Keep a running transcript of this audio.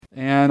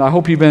And I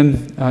hope you've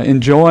been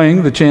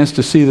enjoying the chance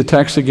to see the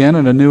text again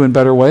in a new and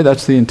better way.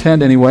 That's the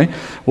intent anyway.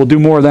 We'll do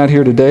more of that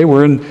here today.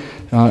 We're near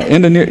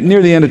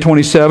the end of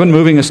 27,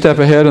 moving a step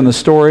ahead in the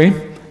story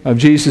of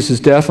Jesus'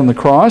 death on the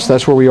cross.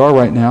 That's where we are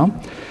right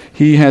now.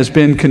 He has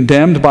been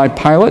condemned by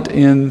Pilate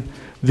in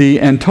the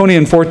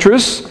Antonian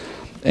fortress,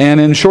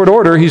 and in short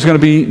order, he's going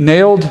to be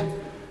nailed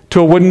to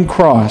a wooden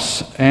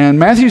cross. And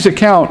Matthew's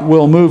account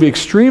will move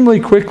extremely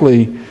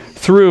quickly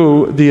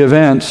through the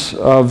events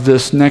of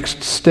this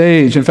next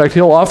stage. In fact,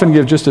 he'll often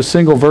give just a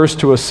single verse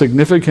to a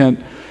significant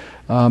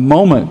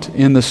moment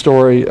in the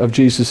story of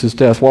Jesus'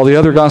 death. While the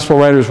other gospel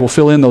writers will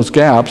fill in those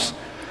gaps,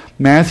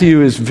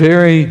 Matthew is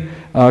very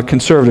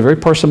conservative, very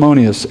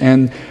parsimonious,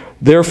 and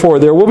therefore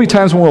there will be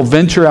times when we'll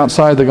venture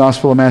outside the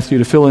Gospel of Matthew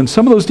to fill in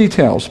some of those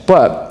details.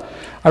 But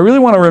I really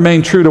want to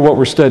remain true to what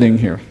we're studying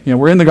here.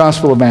 We're in the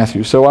Gospel of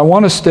Matthew, so I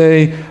want to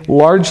stay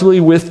largely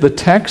with the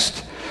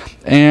text.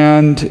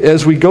 And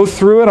as we go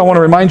through it, I want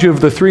to remind you of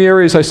the three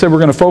areas I said we're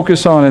going to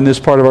focus on in this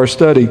part of our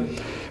study.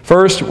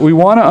 First, we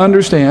want to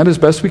understand as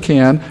best we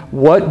can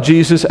what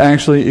Jesus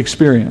actually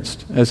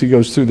experienced as he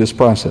goes through this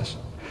process.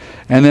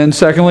 And then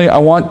secondly, I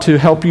want to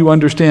help you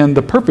understand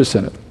the purpose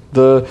in it,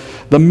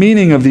 the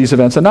meaning of these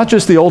events, and not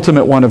just the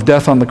ultimate one of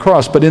death on the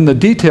cross, but in the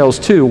details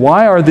too.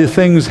 Why are the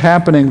things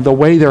happening the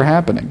way they're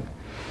happening?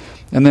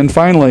 And then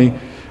finally,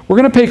 we're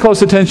going to pay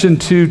close attention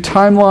to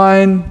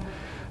timeline,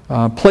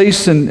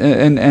 place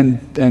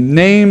and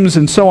names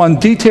and so on,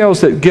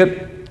 details that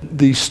get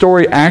the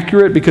story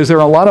accurate, because there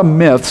are a lot of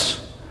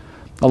myths,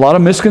 a lot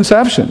of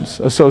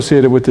misconceptions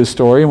associated with this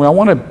story, and I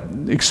want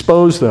to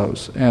expose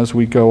those as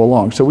we go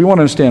along. So we want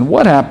to understand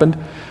what happened,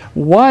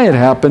 why it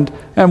happened,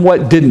 and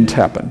what didn't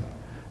happen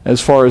as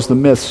far as the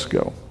myths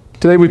go.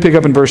 Today we pick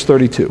up in verse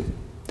 32.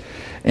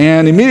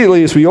 And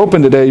immediately as we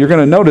open today, you're going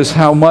to notice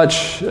how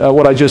much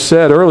what I just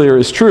said earlier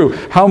is true,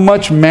 how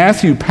much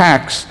Matthew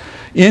packs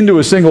into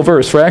a single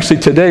verse. For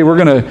actually today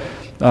we're going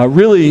to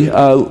really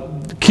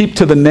keep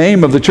to the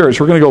name of the church.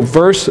 We're going to go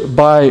verse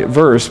by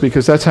verse,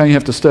 because that's how you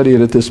have to study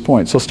it at this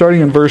point. So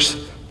starting in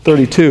verse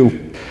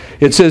 32,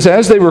 it says,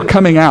 "As they were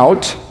coming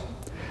out,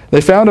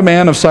 they found a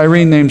man of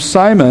Cyrene named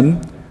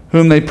Simon,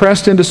 whom they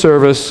pressed into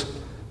service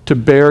to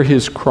bear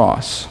his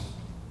cross."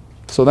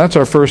 So that's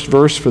our first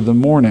verse for the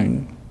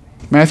morning.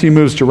 Matthew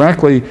moves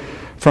directly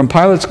from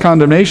Pilate's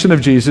condemnation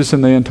of Jesus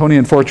in the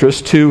Antonian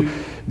fortress to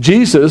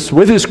Jesus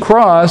with his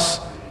cross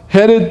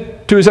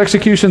headed to his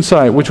execution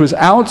site, which was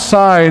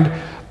outside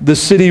the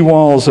city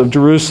walls of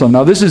Jerusalem.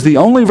 Now, this is the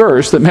only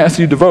verse that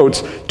Matthew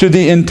devotes to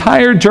the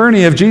entire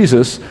journey of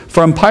Jesus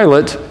from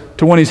Pilate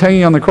to when he's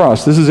hanging on the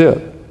cross. This is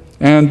it.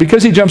 And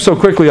because he jumps so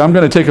quickly, I'm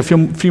going to take a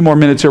few more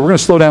minutes here. We're going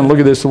to slow down and look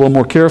at this a little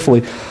more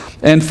carefully.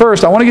 And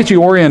first, I want to get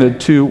you oriented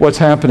to what's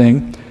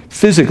happening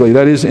physically,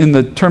 that is, in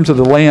the terms of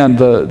the land,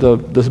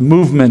 the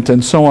movement,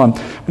 and so on. I'm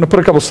going to put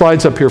a couple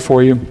slides up here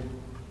for you.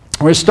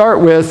 We're going to start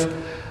with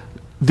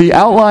the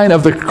outline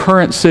of the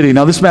current city.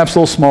 Now, this map's a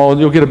little small.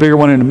 You'll get a bigger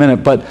one in a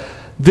minute, but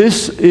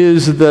this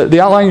is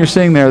the outline you're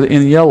seeing there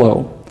in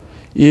yellow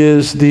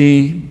is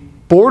the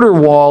border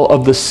wall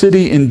of the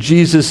city in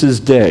Jesus'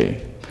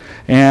 day.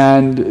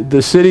 And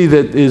the city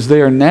that is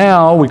there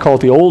now, we call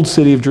it the Old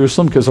City of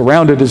Jerusalem, because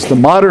around it is the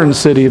modern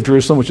city of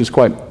Jerusalem, which is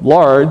quite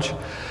large.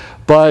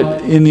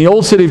 But in the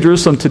Old City of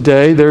Jerusalem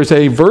today, there's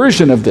a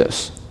version of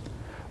this.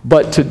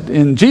 But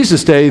in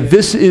Jesus' day,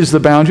 this is the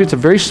boundary. It's a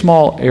very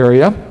small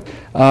area.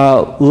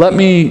 Let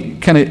me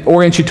kind of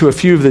orient you to a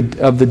few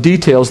of the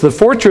details. The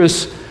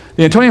fortress,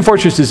 the Antonian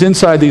fortress, is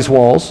inside these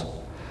walls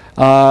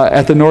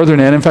at the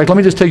northern end. In fact, let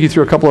me just take you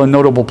through a couple of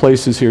notable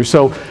places here.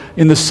 So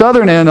in the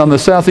southern end, on the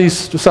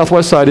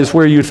southwest side, is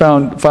where you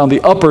found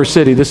the upper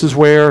city. This is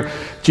where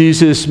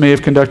Jesus may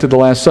have conducted the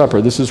Last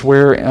Supper. This is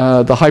where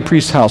the high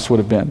priest's house would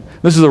have been.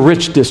 This is the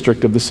rich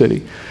district of the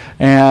city.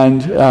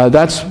 And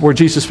that's where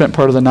Jesus spent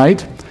part of the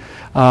night.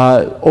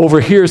 Over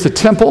here is the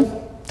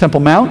Temple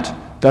Mount.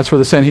 That's where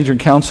the Sanhedrin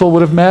Council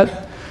would have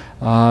met.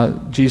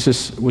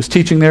 Jesus was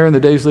teaching there in the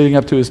days leading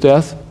up to his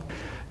death.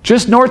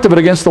 Just north of it,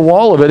 against the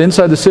wall of it,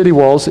 inside the city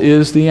walls,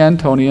 is the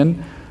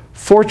Antonian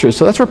fortress.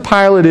 So that's where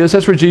Pilate is.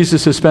 That's where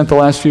Jesus has spent the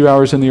last few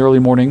hours in the early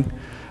morning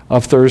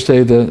of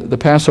Thursday, the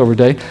Passover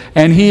day.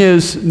 And he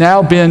has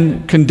now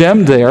been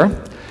condemned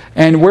there.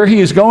 And where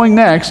he is going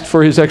next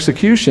for his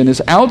execution is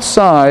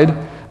outside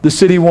the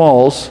city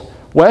walls,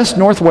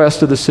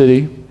 northwest of the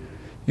city,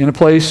 in a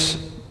place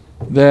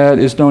that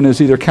is known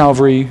as either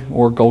Calvary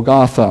or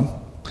Golgotha.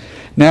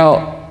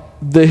 Now,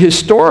 the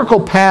historical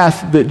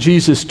path that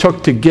Jesus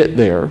took to get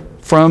there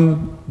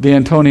from the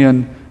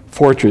Antonian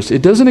fortress,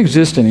 it doesn't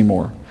exist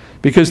anymore,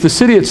 because the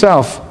city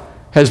itself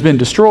has been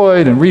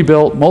destroyed and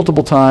rebuilt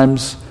multiple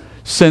times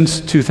since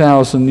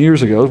 2,000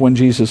 years ago when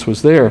Jesus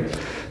was there.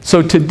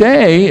 So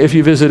today, if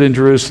you visit in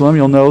Jerusalem,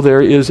 you'll know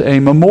there is a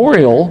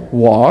memorial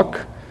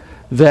walk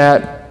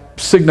that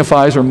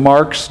signifies or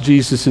marks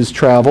Jesus'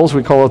 travels.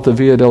 We call it the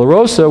Via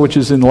Dolorosa, which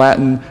is in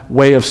Latin,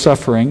 way of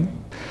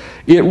suffering.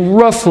 It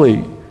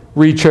roughly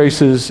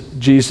retraces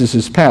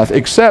Jesus' path.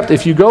 Except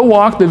if you go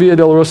walk the Via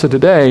Dolorosa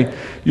today,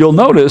 you'll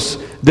notice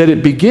that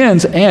it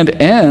begins and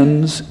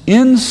ends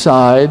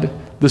inside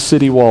the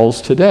city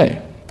walls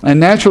today. And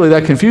naturally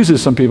that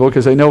confuses some people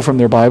because they know from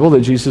their Bible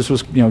that Jesus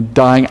was,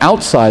 dying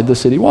outside the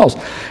city walls.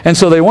 And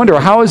so they wonder,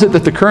 how is it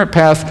that the current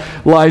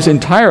path lies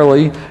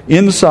entirely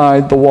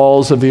inside the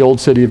walls of the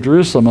old city of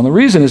Jerusalem? And the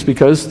reason is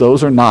because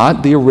those are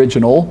not the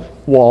original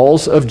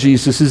walls of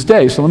Jesus'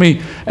 day. So let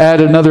me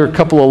add another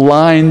couple of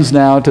lines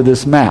now to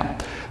this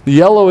map. The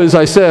yellow, as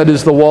I said,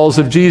 is the walls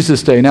of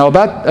Jesus' day. Now,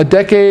 about a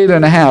decade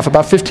and a half,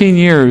 about 15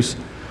 years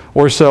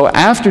or so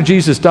after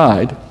Jesus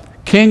died,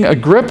 King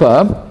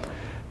Agrippa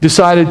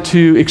decided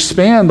to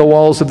expand the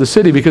walls of the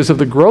city because of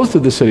the growth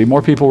of the city.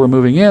 More people were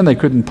moving in. They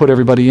couldn't put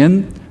everybody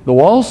in the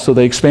walls, so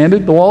they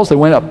expanded the walls. They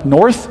went up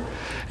north,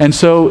 and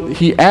so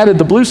he added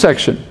the blue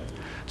section.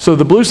 So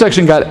the blue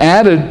section got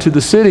added to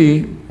the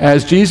city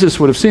as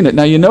Jesus would have seen it.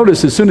 Now you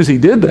notice as soon as he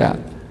did that,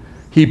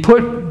 he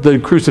put the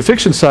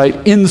crucifixion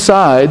site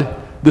inside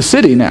the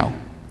city now.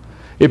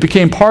 It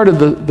became part of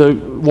the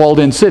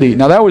walled-in city.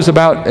 Now that was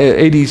about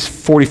AD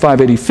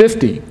 45, AD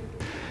 50.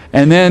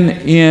 And then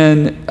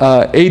in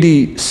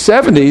AD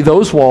 70,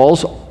 those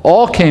walls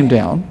all came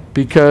down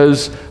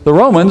because the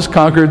Romans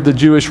conquered the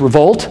Jewish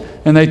revolt,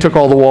 and they took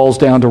all the walls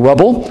down to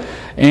rubble.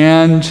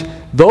 And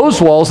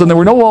those walls, and there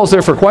were no walls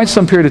there for quite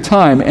some period of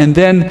time. And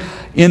then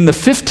in the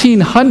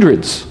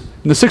 1500s,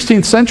 in the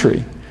 16th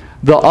century,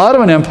 the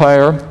Ottoman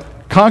Empire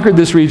conquered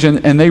this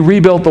region, and they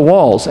rebuilt the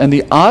walls. And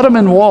the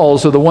Ottoman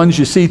walls are the ones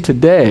you see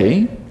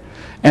today,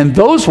 and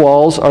those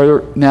walls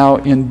are now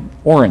in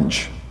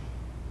orange.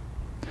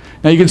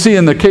 Now you can see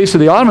in the case of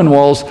the Ottoman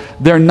walls,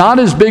 they're not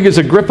as big as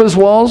Agrippa's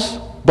walls,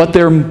 but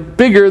they're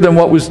bigger than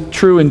what was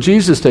true in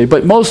Jesus' day.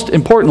 But most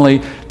importantly,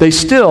 they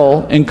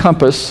still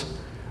encompass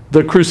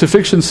the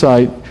crucifixion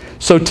site.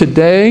 So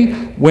today,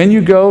 when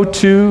you go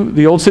to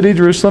the Old City of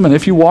Jerusalem, and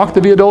if you walk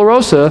the Via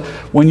Dolorosa,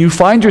 when you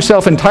find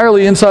yourself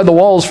entirely inside the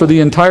walls for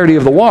the entirety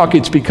of the walk,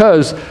 it's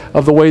because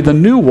of the way the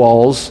new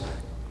walls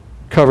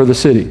cover the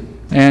city.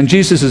 And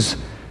Jesus'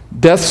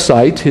 death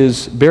site,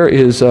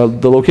 the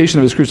location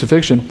of his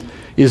crucifixion,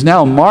 is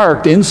now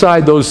marked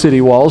inside those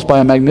city walls by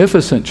a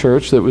magnificent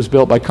church that was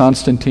built by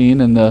Constantine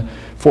in the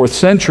 4th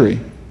century.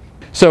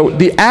 So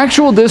the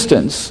actual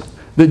distance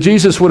that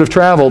Jesus would have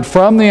traveled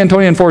from the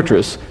Antonian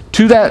fortress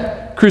to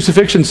that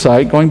crucifixion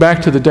site, going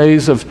back to the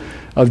days of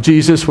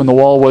Jesus when the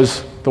wall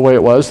was the way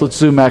it was. Let's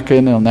zoom back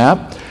in on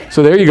that.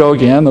 So there you go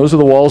again. Those are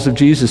the walls of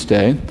Jesus'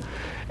 day.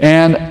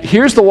 And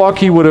here's the walk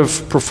he would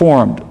have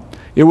performed.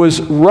 It was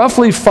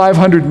roughly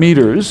 500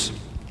 meters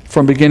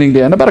from beginning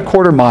to end, about a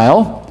quarter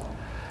mile.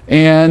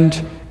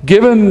 And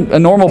given a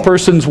normal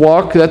person's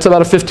walk, that's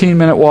about a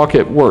 15-minute walk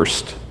at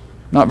worst.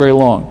 Not very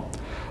long.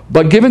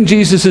 But given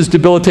Jesus'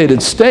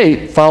 debilitated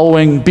state,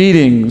 following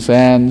beatings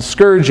and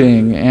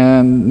scourging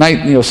and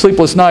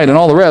sleepless night and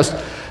all the rest,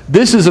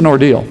 this is an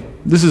ordeal.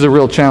 This is a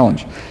real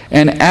challenge.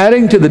 And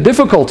adding to the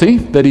difficulty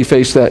that he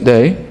faced that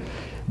day,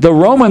 the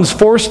Romans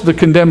forced the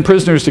condemned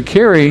prisoners to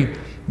carry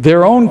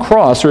their own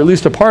cross, or at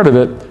least a part of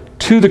it,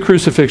 to the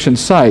crucifixion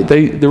site.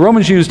 The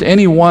Romans used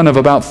any one of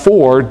about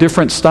 4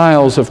 different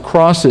styles of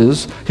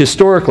crosses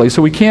historically,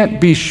 so we can't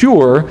be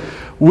sure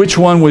which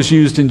one was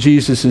used in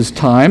Jesus'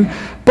 time.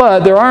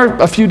 But there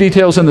are a few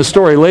details in the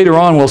story. Later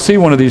on, we'll see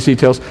one of these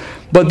details.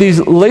 But these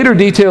later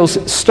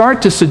details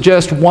start to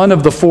suggest one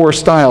of the 4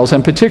 styles,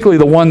 and particularly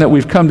the one that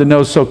we've come to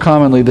know so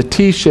commonly, the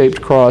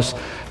T-shaped cross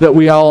that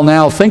we all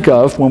now think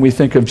of when we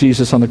think of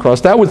Jesus on the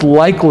cross. That was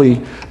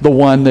likely the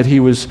one that he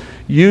was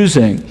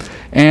using.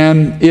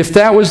 And if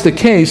that was the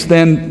case,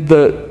 then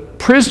the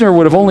prisoner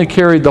would have only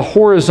carried the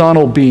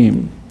horizontal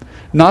beam,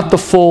 not the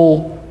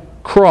full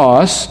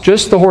cross,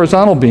 just the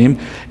horizontal beam.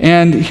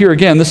 And here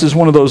again, this is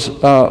one of those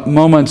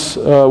moments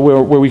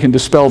where we can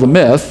dispel the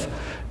myth.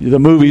 The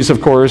movies,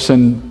 of course,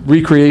 and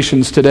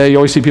recreations today, you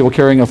always see people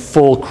carrying a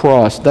full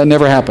cross. That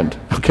never happened.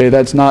 Okay,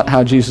 that's not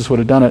how Jesus would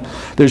have done it.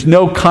 There's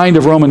no kind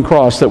of Roman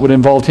cross that would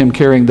involve him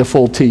carrying the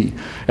full T.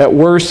 At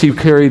worst, he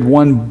carried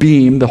one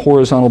beam, the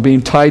horizontal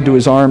beam, tied to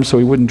his arm so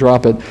he wouldn't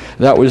drop it.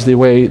 That was the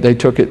way they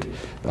took it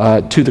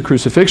to the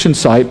crucifixion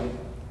site.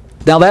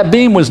 Now, that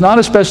beam was not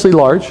especially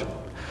large,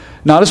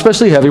 not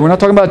especially heavy. We're not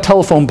talking about a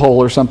telephone pole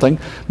or something.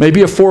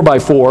 Maybe a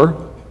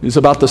 4x4 is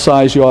about the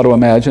size you ought to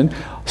imagine.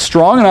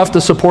 Strong enough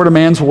to support a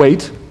man's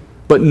weight,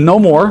 but no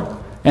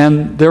more,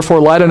 and therefore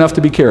light enough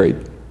to be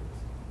carried.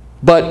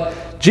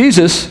 But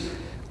Jesus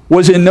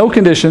was in no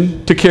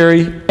condition to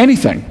carry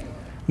anything,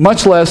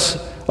 much less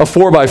a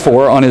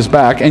 4x4 on his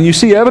back. And you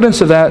see evidence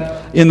of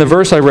that in the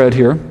verse I read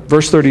here,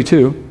 verse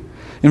 32.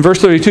 In verse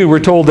 32, we're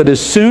told that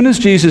as soon as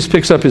Jesus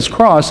picks up his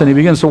cross and he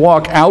begins to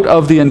walk out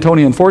of the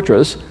Antonian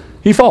fortress,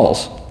 he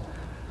falls.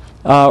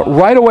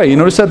 Right away, you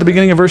notice at the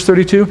beginning of verse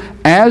 32,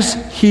 as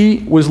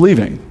he was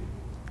leaving.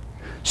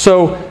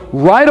 So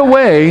right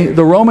away,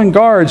 the Roman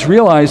guards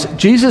realize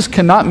Jesus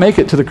cannot make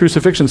it to the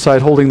crucifixion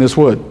site holding this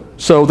wood.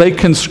 So they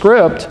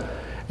conscript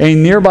a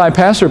nearby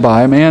passerby,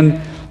 a man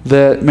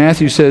that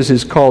Matthew says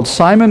is called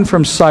Simon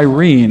from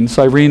Cyrene.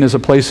 Cyrene is a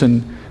place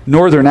in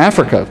northern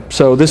Africa.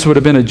 So this would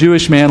have been a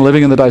Jewish man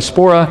living in the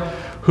diaspora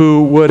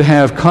who would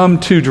have come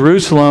to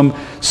Jerusalem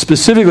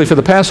specifically for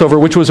the Passover,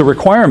 which was a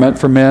requirement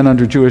for men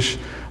under Jewish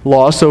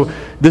law. So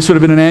this would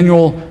have been an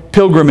annual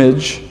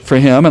pilgrimage for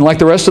him. And like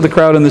the rest of the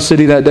crowd in the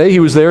city that day, he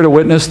was there to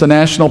witness the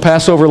national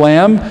Passover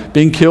lamb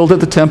being killed at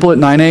the temple at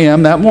 9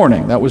 a.m. that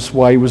morning. That was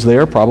why he was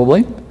there,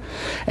 probably.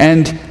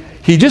 And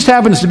he just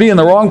happens to be in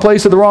the wrong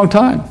place at the wrong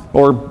time.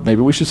 Or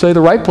maybe we should say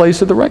the right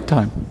place at the right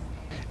time.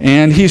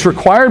 And he's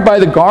required by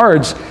the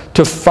guards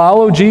to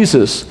follow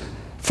Jesus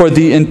for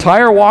the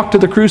entire walk to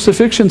the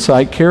crucifixion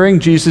site, carrying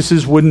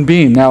Jesus' wooden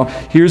beam. Now,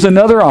 here's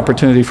another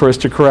opportunity for us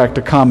to correct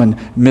a common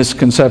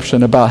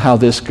misconception about how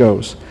this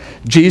goes.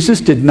 Jesus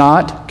did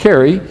not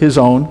carry his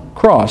own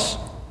cross.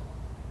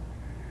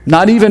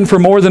 Not even for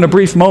more than a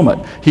brief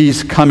moment.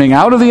 He's coming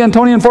out of the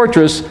Antonian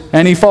fortress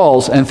and he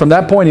falls. And from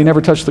that point, he never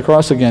touched the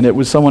cross again. It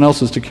was someone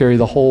else's to carry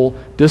the whole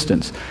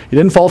distance. He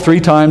didn't fall 3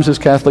 times, as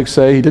Catholics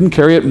say. He didn't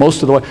carry it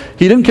most of the way.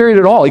 He didn't carry it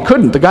at all. He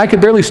couldn't. The guy could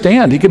barely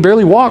stand. He could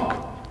barely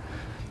walk.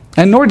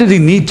 And nor did he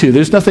need to.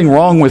 There's nothing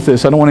wrong with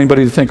this. I don't want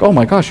anybody to think, oh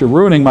my gosh, you're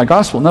ruining my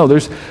gospel. No,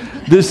 there's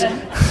this.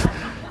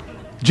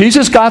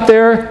 Jesus got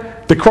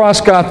there. The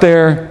cross got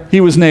there.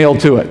 He was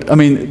nailed to it. I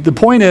mean, the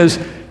point is,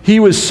 he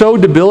was so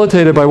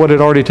debilitated by what had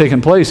already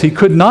taken place, he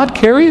could not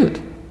carry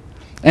it.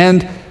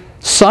 And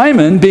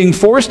Simon, being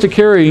forced to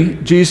carry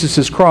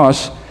Jesus'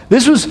 cross,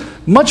 this was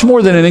much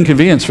more than an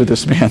inconvenience for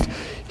this man.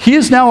 He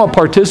is now a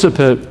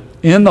participant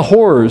in the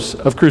horrors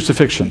of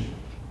crucifixion.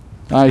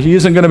 He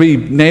isn't going to be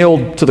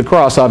nailed to the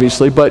cross,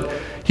 obviously, but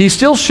he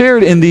still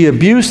shared in the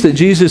abuse that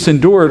Jesus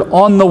endured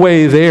on the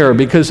way there,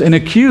 because an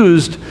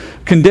accused,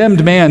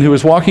 condemned man who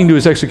was walking to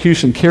his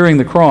execution carrying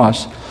the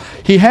cross,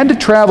 he had to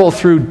travel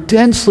through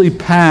densely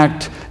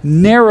packed,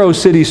 narrow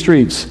city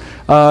streets.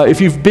 If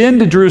you've been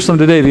to Jerusalem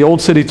today, the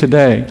old city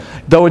today,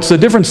 though it's a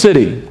different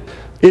city,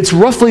 it's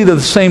roughly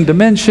the same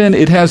dimension,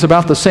 it has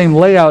about the same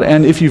layout,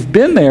 and if you've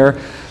been there,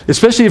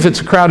 especially if it's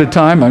a crowded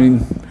time, I mean,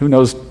 who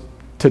knows,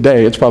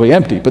 today it's probably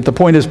empty, but the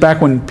point is, back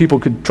when people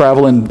could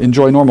travel and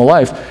enjoy normal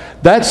life,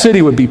 that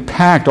city would be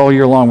packed all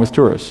year long with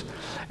tourists.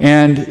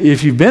 And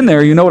if you've been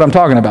there, you know what I'm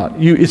talking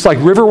about. It's like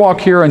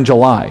Riverwalk here in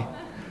July,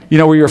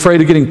 where you're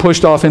afraid of getting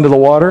pushed off into the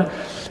water.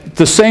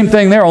 The same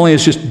thing there, only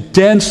it's just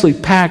densely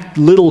packed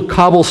little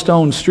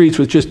cobblestone streets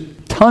with just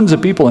tons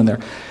of people in there.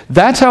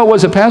 That's how it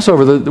was at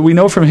Passover. We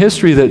know from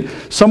history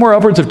that somewhere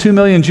upwards of 2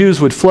 million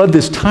Jews would flood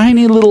this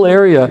tiny little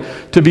area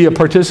to be a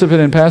participant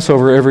in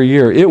Passover every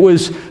year. It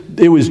was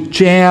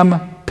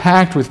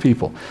jam-packed with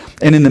people.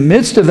 And in the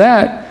midst of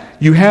that,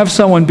 you have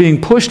someone being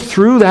pushed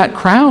through that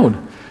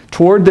crowd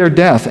toward their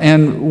death.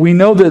 And we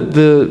know that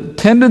the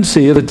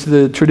tendency,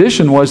 the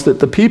tradition was that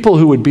the people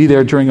who would be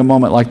there during a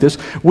moment like this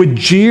would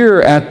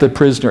jeer at the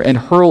prisoner and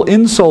hurl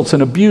insults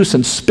and abuse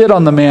and spit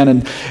on the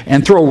man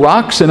and throw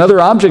rocks and other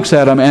objects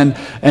at him and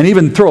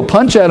even throw a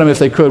punch at him if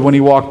they could when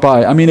he walked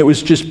by. I mean, it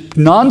was just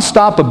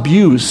nonstop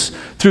abuse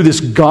through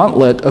this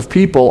gauntlet of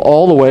people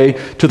all the way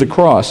to the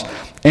cross.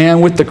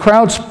 And with the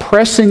crowds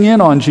pressing in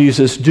on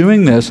Jesus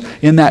doing this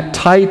in that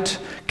tight,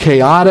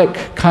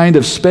 chaotic kind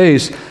of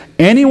space,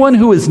 anyone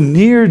who is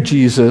near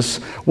Jesus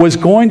was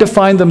going to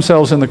find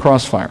themselves in the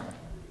crossfire.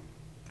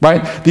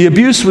 Right? The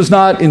abuse was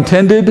not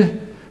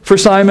intended for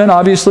Simon,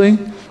 obviously,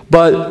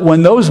 but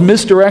when those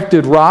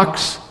misdirected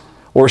rocks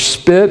or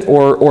spit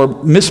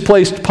or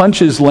misplaced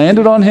punches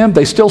landed on him,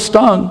 they still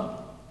stung.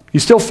 He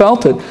still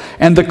felt it.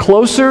 And the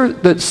closer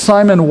that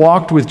Simon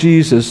walked with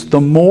Jesus,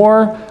 the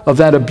more of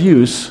that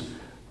abuse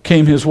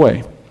came his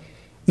way.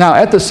 Now,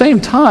 at the same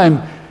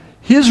time,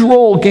 his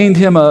role gained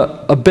him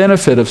a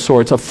benefit of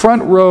sorts, a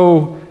front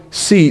row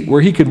seat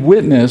where he could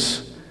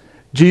witness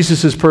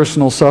Jesus'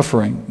 personal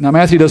suffering. Now,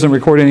 Matthew doesn't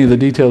record any of the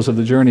details of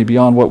the journey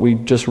beyond what we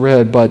just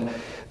read, but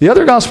the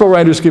other gospel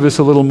writers give us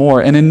a little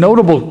more. And in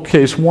notable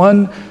case,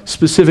 one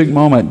specific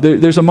moment,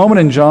 there's a moment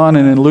in John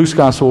and in Luke's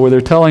gospel where they're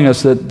telling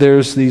us that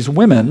there's these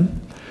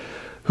women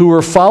who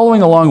are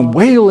following along,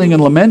 wailing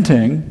and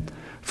lamenting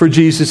for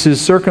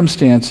Jesus'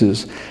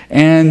 circumstances.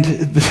 And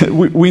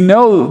we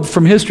know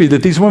from history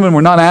that these women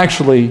were not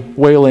actually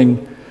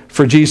wailing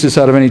for Jesus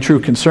out of any true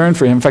concern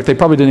for him. In fact, they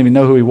probably didn't even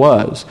know who he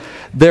was.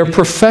 They're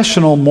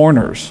professional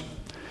mourners.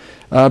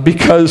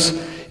 Because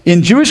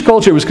in Jewish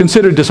culture, it was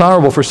considered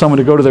dishonorable for someone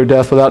to go to their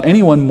death without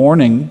anyone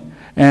mourning.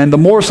 And the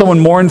more someone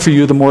mourned for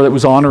you, the more that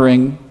was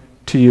honoring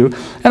to you.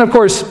 And of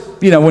course,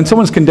 when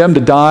someone's condemned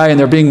to die and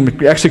they're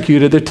being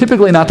executed, they're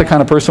typically not the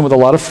kind of person with a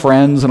lot of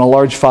friends and a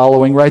large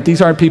following, right?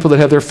 These aren't people that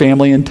have their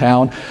family in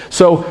town.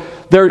 So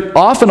they're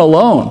often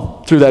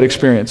alone through that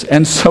experience.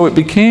 And so it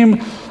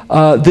became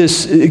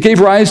it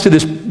gave rise to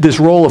this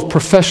role of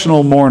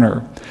professional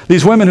mourner.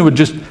 These women who would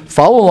just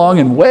follow along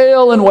and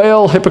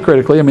wail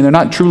hypocritically. I mean, they're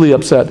not truly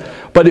upset.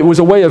 But it was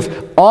a way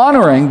of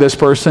honoring this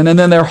person, and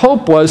then their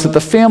hope was that the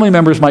family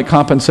members might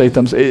compensate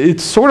them.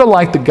 It's sort of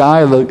like the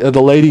guy or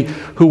the lady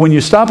who, when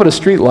you stop at a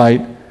street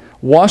light,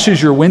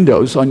 washes your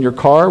windows on your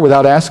car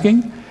without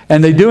asking,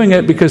 and they're doing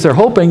it because they're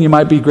hoping you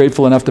might be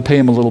grateful enough to pay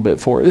them a little bit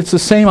for it. It's the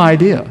same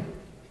idea.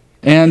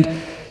 And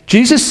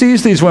Jesus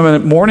sees these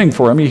women mourning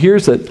for him. He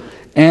hears that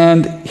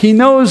And he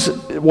knows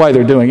why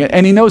they're doing it,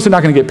 and he knows they're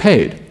not going to get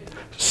paid.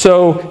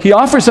 So he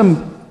offers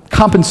them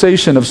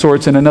compensation of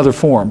sorts in another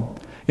form,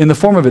 in the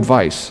form of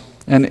advice.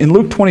 And in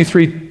Luke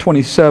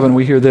 23:27,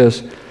 we hear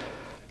this.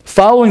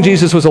 Following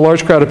Jesus was a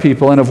large crowd of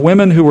people and of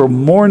women who were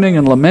mourning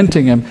and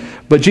lamenting him.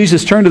 But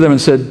Jesus turned to them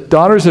and said,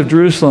 "Daughters of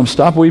Jerusalem,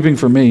 stop weeping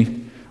for me.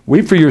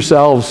 Weep for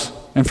yourselves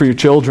and for your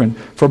children.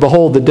 For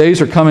behold, the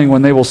days are coming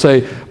when they will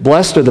say,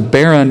 'Blessed are the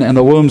barren and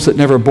the wombs that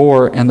never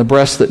bore and the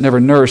breasts that never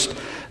nursed.'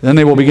 Then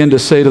they will begin to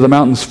say to the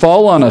mountains,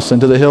 'Fall on us,'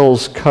 and to the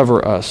hills,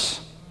 'Cover us.'"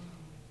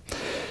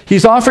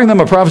 He's offering them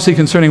a prophecy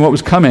concerning what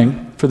was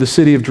coming for the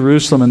city of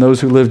Jerusalem and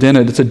those who lived in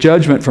it. It's a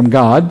judgment from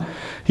God.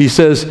 He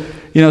says,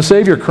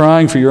 save your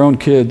crying for your own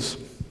kids,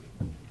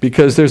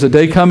 because there's a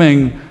day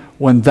coming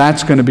when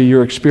that's going to be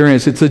your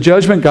experience. It's the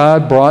judgment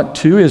God brought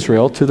to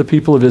Israel, to the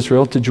people of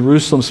Israel, to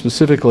Jerusalem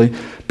specifically,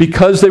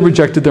 because they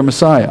rejected their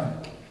Messiah.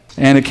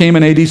 And it came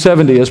in AD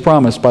 70 as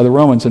promised by the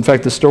Romans. In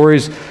fact, the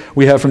stories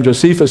we have from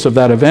Josephus of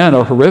that event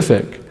are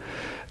horrific.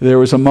 There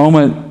was a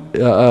moment, they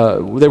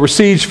were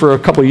sieged for a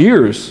couple of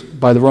years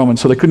by the Romans,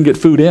 so they couldn't get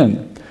food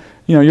in.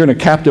 You're in a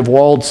captive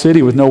walled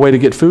city with no way to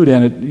get food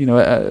in.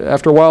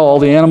 After a while, all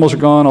the animals are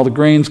gone, all the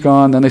grain's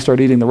gone. Then they start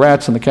eating the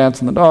rats and the cats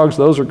and the dogs.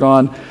 Those are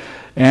gone.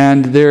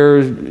 And there,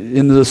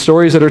 in the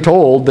stories that are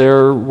told,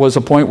 there was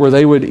a point where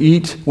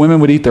women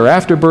would eat their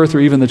afterbirth or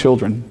even the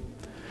children.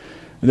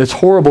 And it's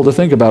horrible to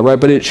think about, right?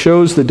 But it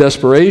shows the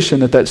desperation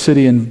that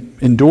city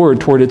endured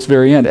toward its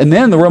very end. And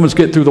then the Romans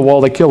get through the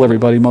wall, they kill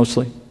everybody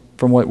mostly,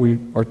 from what we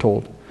are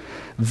told.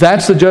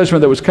 That's the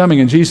judgment that was coming,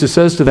 and Jesus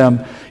says to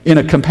them, in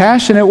a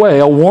compassionate way,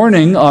 a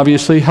warning,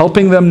 obviously,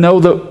 helping them know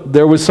that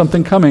there was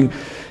something coming.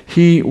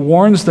 He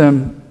warns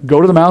them, go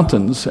to the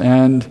mountains,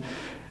 and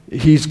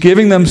he's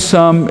giving them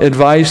some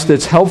advice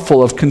that's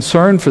helpful, of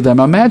concern for them.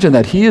 Imagine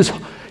that. He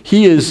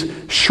is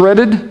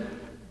shredded,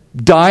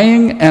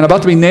 dying, and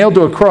about to be nailed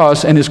to a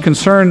cross, and his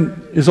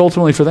concern is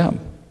ultimately for them.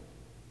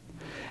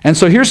 And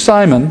so here's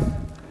Simon,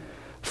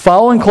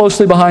 following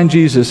closely behind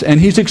Jesus, and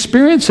he's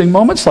experiencing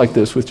moments like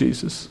this with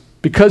Jesus,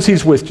 because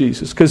he's with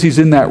Jesus, because he's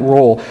in that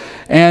role.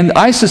 And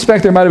I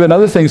suspect there might have been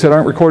other things that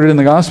aren't recorded in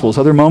the Gospels,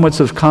 other moments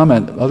of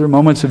comment, other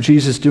moments of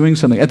Jesus doing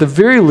something. At the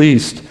very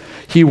least,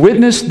 he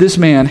witnessed this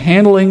man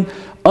handling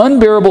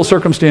unbearable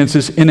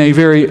circumstances in a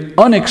very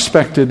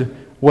unexpected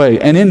way.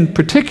 And in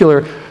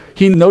particular,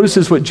 he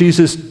notices what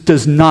Jesus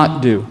does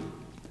not do.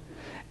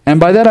 And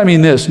by that I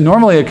mean this.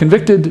 Normally a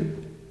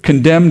convicted,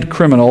 condemned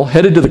criminal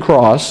headed to the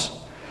cross,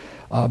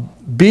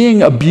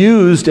 being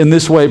abused in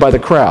this way by the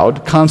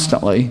crowd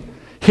constantly,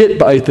 hit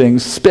by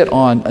things, spit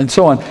on, and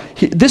so on.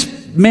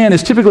 This man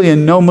is typically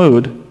in no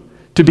mood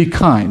to be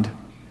kind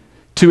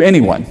to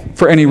anyone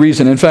for any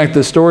reason. In fact,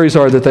 the stories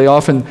are that they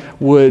often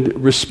would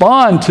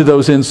respond to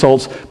those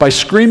insults by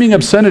screaming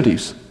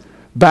obscenities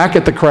back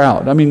at the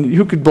crowd. I mean,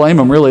 who could blame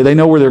them, really? They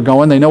know where they're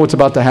going. They know what's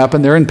about to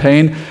happen. They're in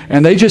pain,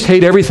 and they just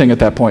hate everything at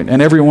that point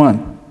and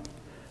everyone.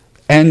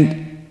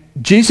 And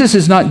Jesus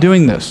is not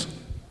doing this.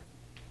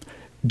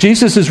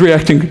 Jesus is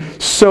reacting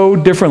so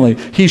differently.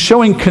 He's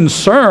showing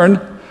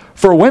concern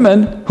for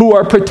women who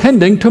are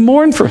pretending to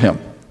mourn for him.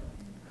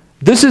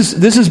 This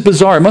is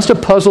bizarre. It must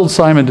have puzzled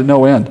Simon to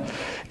no end.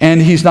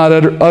 And he's not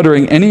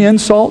uttering any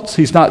insults.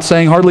 He's not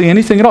saying hardly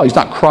anything at all. He's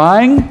not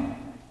crying.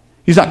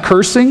 He's not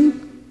cursing.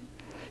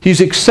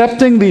 He's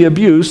accepting the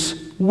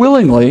abuse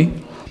willingly.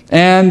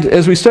 And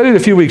as we studied a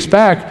few weeks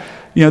back,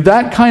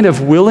 that kind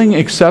of willing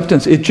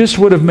acceptance, it just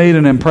would have made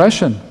an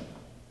impression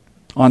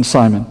on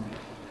Simon.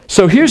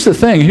 So here's the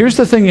thing. Here's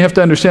the thing you have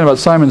to understand about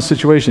Simon's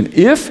situation.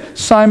 If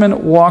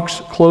Simon walks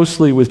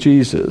closely with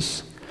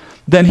Jesus,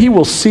 then he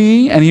will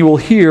see and he will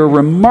hear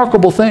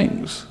remarkable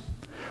things.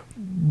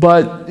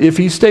 But if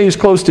he stays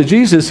close to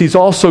Jesus, he's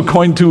also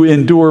going to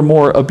endure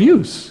more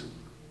abuse,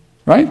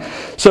 right?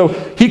 So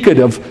he could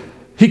have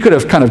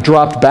kind of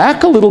dropped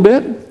back a little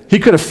bit. He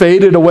could have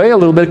faded away a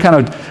little bit,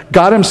 kind of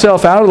got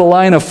himself out of the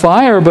line of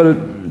fire,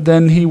 but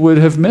then he would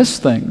have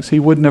missed things. He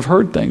wouldn't have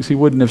heard things. He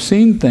wouldn't have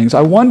seen things.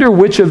 I wonder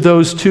which of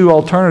those two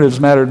alternatives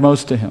mattered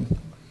most to him.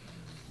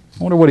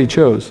 I wonder what he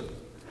chose.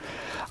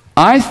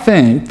 I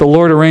think the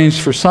Lord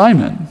arranged for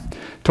Simon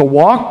to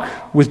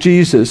walk with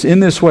Jesus in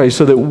this way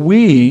so that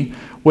we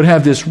would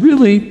have this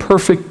really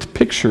perfect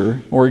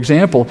picture or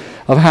example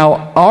of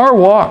how our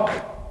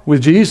walk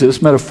with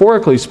Jesus,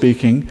 metaphorically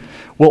speaking,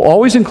 will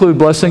always include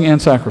blessing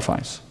and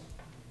sacrifice.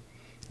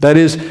 That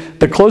is,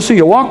 the closer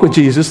you walk with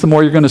Jesus, the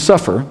more you're going to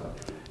suffer,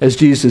 as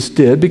Jesus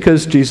did,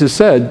 because Jesus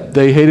said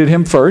they hated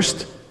him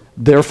first,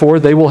 therefore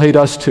they will hate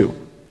us too.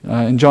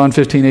 In John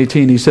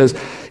 15:18, he says,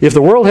 if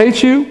the world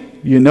hates you,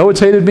 you know it's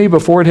hated me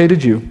before it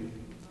hated you.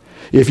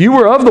 If you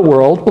were of the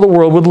world, well, the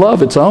world would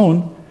love its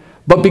own.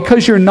 But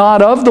because you're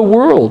not of the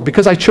world,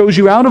 because I chose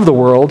you out of the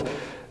world,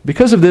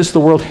 because of this, the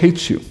world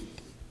hates you.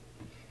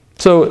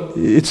 So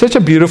it's such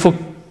a beautiful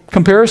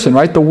comparison,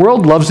 right? The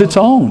world loves its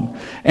own.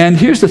 And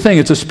here's the thing,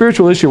 it's a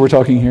spiritual issue we're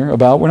talking here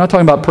about. We're not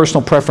talking about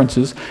personal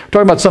preferences. We're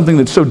talking about something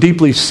that's so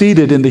deeply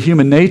seated in the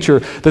human nature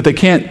that they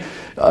can't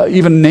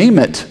even name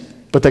it,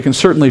 but they can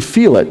certainly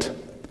feel it.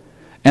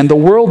 And the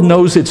world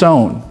knows its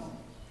own.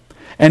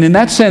 And in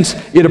that sense,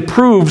 it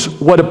approves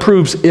what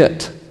approves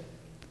it.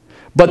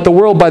 But the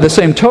world, by the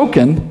same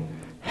token,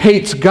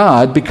 hates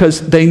God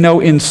because they know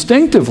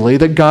instinctively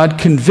that God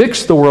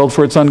convicts the world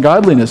for its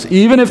ungodliness,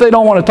 even if they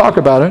don't want to talk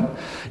about it,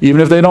 even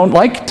if they don't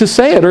like to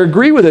say it or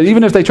agree with it,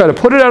 even if they try to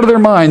put it out of their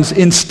minds.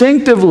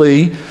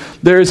 Instinctively,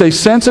 there is a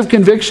sense of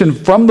conviction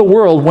from the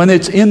world when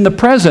it's in the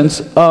presence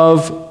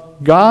of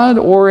God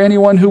or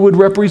anyone who would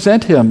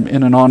represent him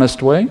in an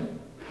honest way.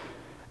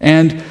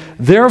 And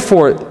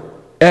therefore,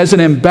 as an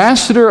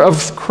ambassador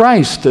of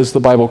Christ, as the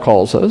Bible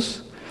calls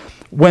us,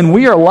 when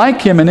we are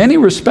like him in any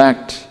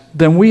respect,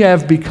 then we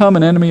have become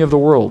an enemy of the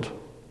world.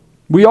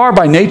 We are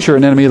by nature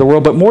an enemy of the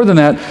world, but more than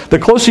that, the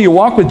closer you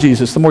walk with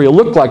Jesus, the more you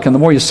look like him, the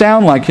more you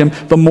sound like him,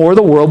 the more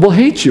the world will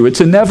hate you.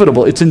 It's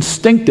inevitable. It's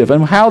instinctive.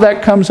 And how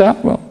that comes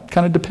out, well, it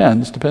kind of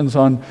depends. Depends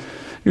on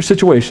your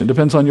situation.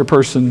 Depends on your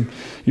person,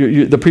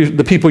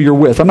 the people you're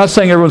with. I'm not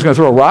saying everyone's going to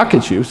throw a rock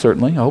at you,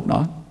 certainly. I hope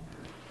not.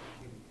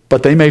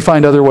 But they may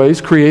find other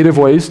ways, creative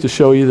ways, to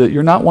show you that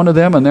you're not one of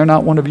them and they're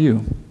not one of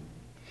you.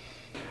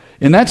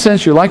 In that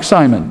sense, you're like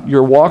Simon.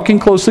 You're walking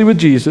closely with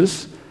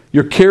Jesus.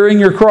 You're carrying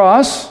your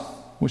cross,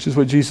 which is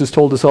what Jesus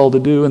told us all to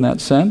do in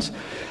that sense.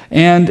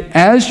 And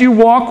as you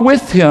walk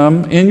with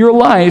him in your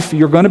life,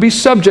 you're going to be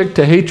subject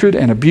to hatred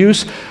and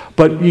abuse.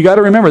 But you got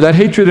to remember, that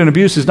hatred and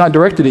abuse is not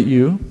directed at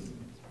you.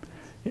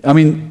 I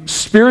mean,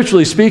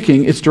 spiritually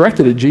speaking, it's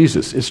directed at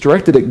Jesus. It's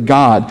directed at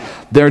God.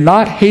 They're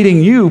not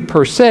hating you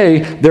per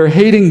se. They're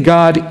hating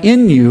God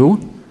in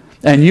you,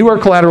 and you are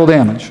collateral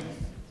damage.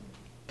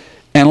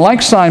 And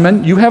like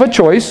Simon, you have a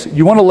choice.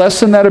 You want to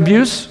lessen that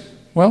abuse?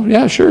 Well,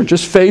 yeah, sure.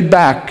 Just fade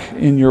back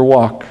in your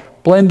walk.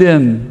 Blend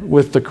in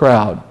with the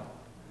crowd.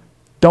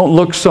 Don't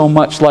look so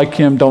much like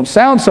him. Don't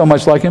sound so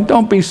much like him.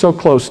 Don't be so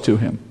close to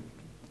him.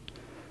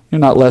 You're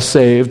not less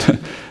saved.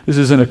 This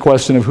isn't a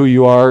question of who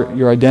you are.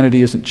 Your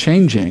identity isn't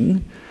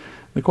changing.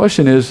 The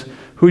question is,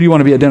 who do you want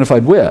to be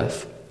identified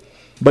with?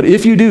 But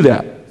if you do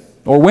that,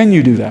 or when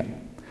you do that,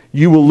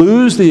 you will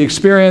lose the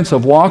experience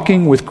of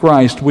walking with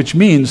Christ, which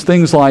means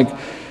things like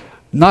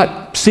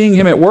not seeing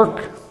him at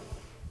work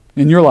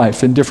in your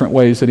life in different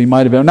ways that he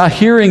might have been, not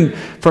hearing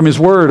from his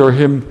word or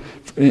him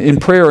in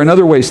prayer or in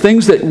other ways.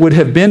 Things that would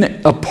have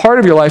been a part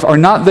of your life are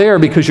not there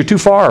because you're too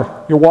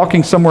far. You're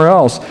walking somewhere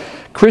else.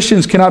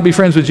 Christians cannot be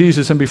friends with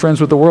Jesus and be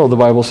friends with the world, the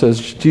Bible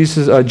says.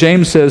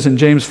 James says in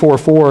James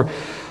 4:4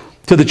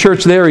 to the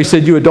church there, he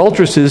said, "You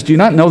adulteresses, do you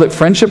not know that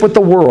friendship with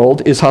the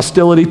world is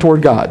hostility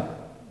toward God?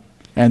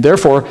 And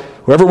therefore,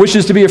 whoever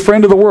wishes to be a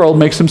friend of the world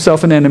makes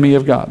himself an enemy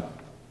of God."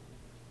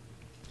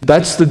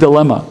 That's the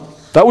dilemma.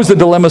 That was the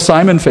dilemma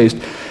Simon faced.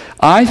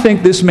 I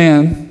think this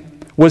man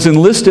was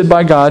enlisted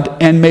by God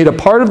and made a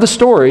part of the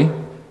story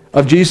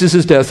of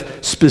Jesus' death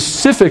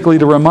specifically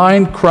to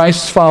remind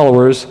Christ's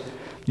followers,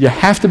 you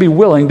have to be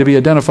willing to be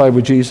identified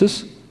with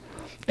Jesus,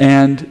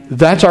 and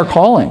that's our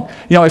calling.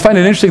 You know, I find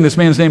it interesting this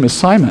man's name is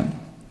Simon.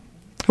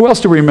 Who else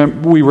do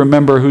we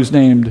remember who's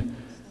named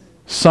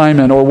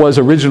Simon, or was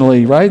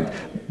originally, right?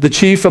 The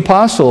chief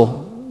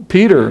apostle,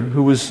 Peter,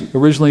 who was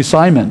originally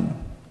Simon,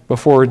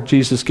 before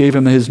Jesus gave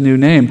him his new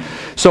name.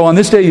 So on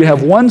this day you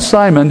have one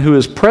Simon who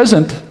is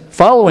present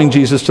following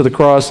Jesus to the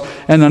cross,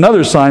 and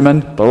another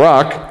Simon, the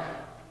rock,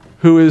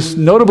 who is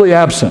notably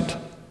absent,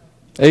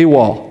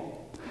 AWOL.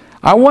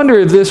 I wonder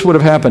if this would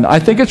have happened. I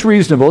think it's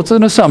reasonable. It's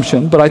an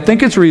assumption, but I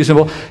think it's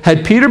reasonable.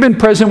 Had Peter been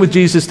present with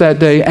Jesus that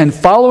day and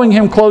following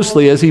him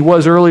closely as he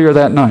was earlier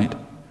that night,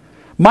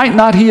 might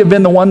not he have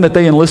been the one that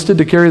they enlisted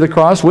to carry the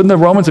cross? Wouldn't the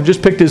Romans have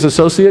just picked his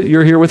associate?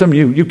 You're here with him,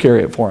 you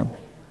carry it for him.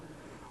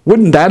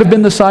 Wouldn't that have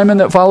been the Simon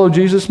that followed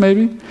Jesus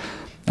maybe?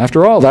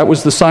 After all, that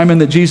was the Simon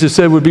that Jesus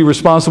said would be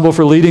responsible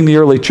for leading the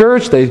early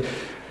church.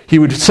 He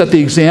would set the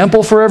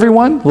example for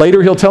everyone.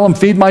 Later he'll tell them,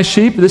 feed my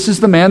sheep. This is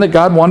the man that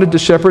God wanted to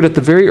shepherd at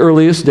the very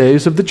earliest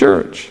days of the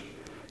church.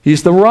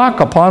 He's the rock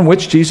upon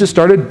which Jesus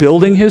started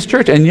building his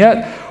church. And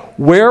yet,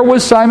 where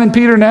was Simon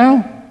Peter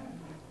now?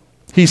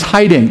 He's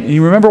hiding. And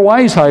you remember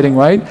why he's hiding,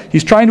 right?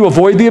 He's trying to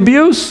avoid the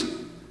abuse.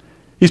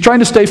 He's trying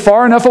to stay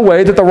far enough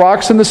away that the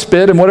rocks and the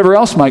spit and whatever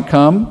else might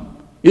come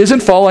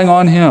isn't falling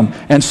on him.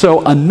 And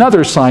so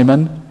another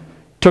Simon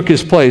took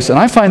his place. And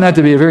I find that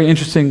to be a very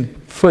interesting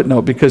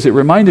footnote, because it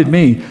reminded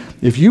me,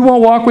 if you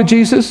won't walk with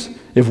Jesus,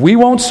 if we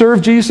won't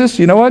serve Jesus,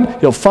 you know what?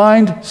 He'll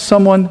find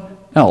someone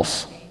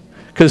else.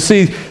 Because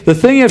see, the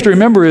thing you have to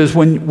remember is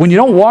when you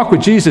don't walk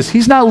with Jesus,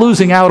 he's not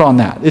losing out on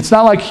that. It's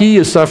not like he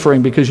is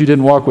suffering because you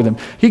didn't walk with him.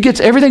 He gets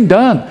everything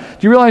done.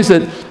 Do you realize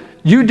that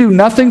you do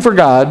nothing for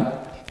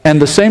God,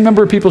 and the same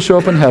number of people show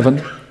up in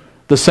heaven,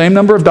 the same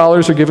number of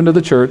dollars are given to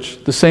the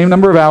church, the same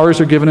number of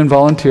hours are given in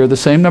volunteer, the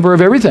same number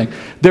of everything.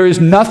 There is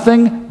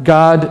nothing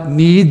God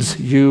needs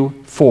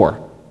you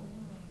for.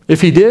 If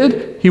he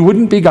did, he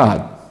wouldn't be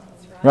God,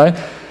 right?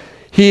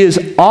 He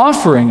is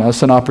offering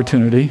us an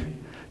opportunity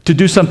to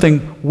do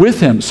something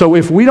with him. So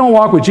if we don't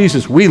walk with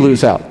Jesus, we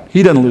lose out.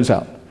 He doesn't lose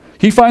out.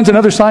 He finds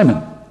another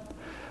Simon.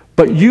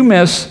 But you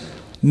miss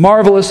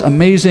marvelous,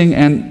 amazing,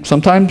 and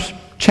sometimes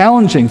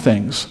challenging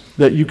things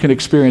that you can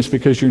experience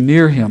because you're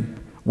near him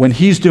when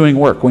he's doing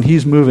work, when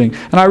he's moving.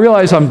 And I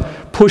realize I'm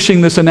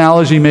pushing this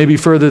analogy maybe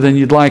further than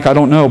you'd like. I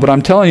don't know. But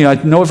I'm telling you, I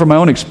know it from my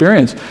own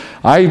experience.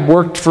 I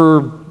worked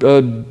for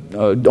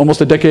almost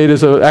a decade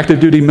as an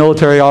active duty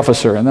military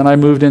officer. And then I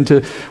moved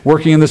into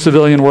working in the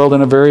civilian world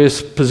in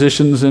various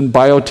positions in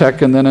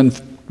biotech and then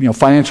in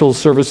financial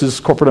services,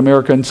 corporate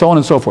America, and so on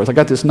and so forth. I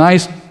got this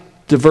nice,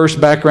 diverse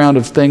background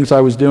of things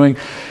I was doing.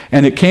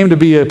 And it came to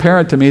be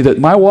apparent to me that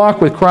my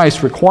walk with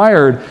Christ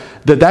required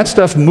that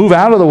stuff move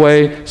out of the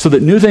way so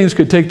that new things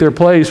could take their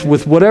place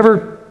with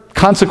whatever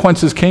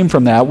consequences came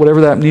from that,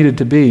 whatever that needed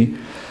to be.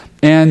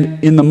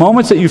 And in the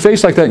moments that you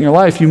face like that in your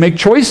life, you make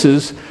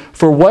choices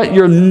for what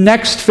your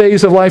next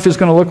phase of life is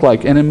going to look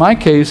like. And in my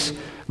case,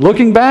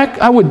 looking back,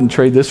 I wouldn't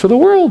trade this for the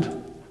world.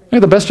 I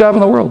have the best job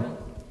in the world.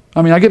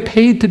 I mean, I get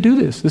paid to do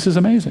this. This is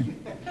amazing.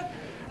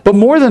 But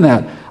more than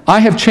that, I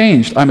have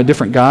changed. I'm a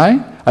different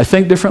guy. I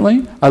think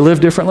differently. I live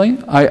differently.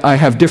 I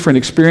have different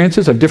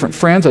experiences. I have different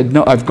friends.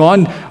 I've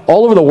gone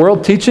all over the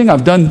world teaching.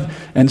 I've done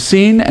and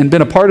seen and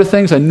been a part of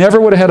things I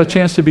never would have had a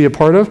chance to be a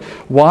part of.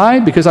 Why?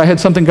 Because I had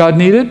something God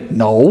needed?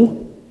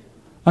 No.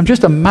 I'm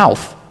just a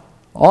mouth.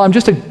 I'm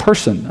just a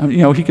person.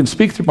 He can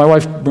speak through, my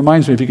wife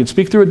reminds me, if he can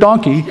speak through a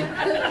donkey,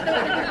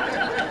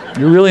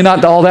 you're really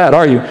not all that,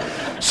 are you?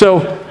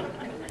 So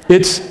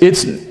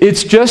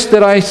it's just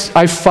that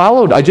I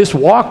followed. I just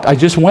walked. I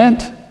just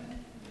went.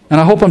 And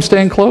I hope I'm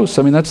staying close.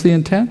 I mean, that's the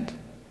intent.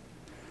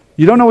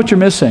 You don't know what you're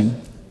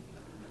missing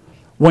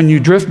when you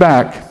drift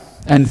back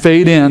and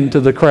fade into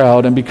the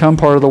crowd and become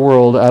part of the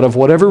world out of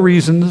whatever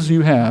reasons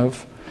you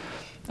have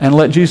and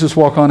let Jesus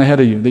walk on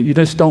ahead of you, that you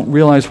just don't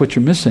realize what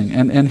you're missing.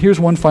 And here's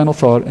one final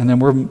thought, and then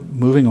we're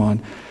moving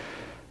on.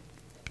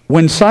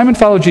 When Simon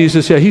followed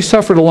Jesus, he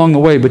suffered along the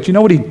way, but you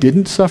know what he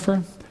didn't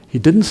suffer? He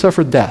didn't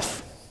suffer death.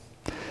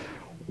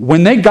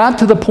 When they got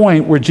to the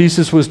point where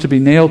Jesus was to be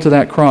nailed to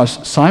that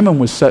cross, Simon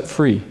was set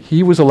free.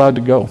 He was allowed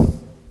to go.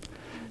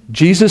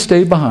 Jesus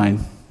stayed behind.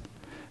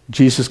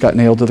 Jesus got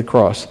nailed to the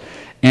cross.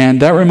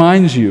 And that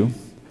reminds you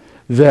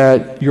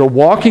that your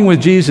walking with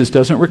Jesus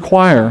doesn't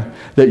require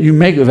that you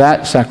make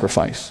that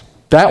sacrifice.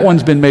 That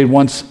one's been made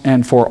once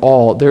and for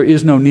all. There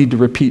is no need to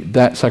repeat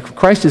that sacrifice.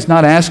 Christ is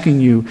not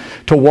asking you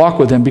to walk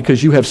with him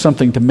because you have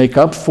something to make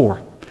up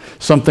for,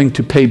 something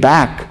to pay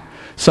back,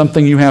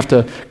 something you have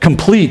to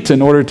complete in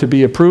order to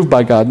be approved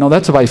by God. No,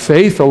 that's by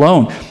faith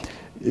alone.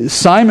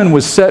 Simon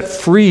was set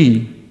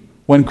free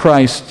when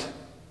Christ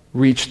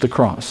reached the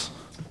cross,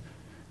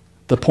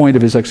 the point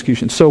of his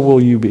execution. So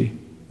will you be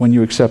when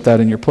you accept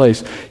that in your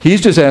place. He's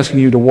just asking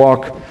you to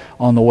walk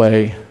on the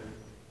way.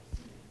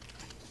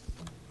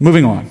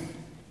 Moving on.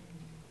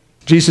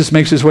 Jesus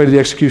makes his way to the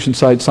execution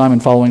site, Simon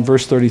following,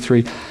 verse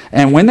 33.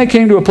 And when they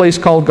came to a place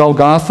called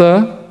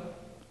Golgotha,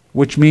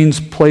 which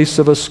means place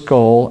of a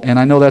skull, and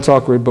I know that's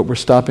awkward, but we're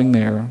stopping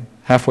there,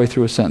 halfway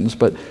through a sentence,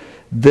 but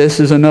this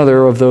is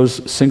another of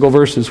those single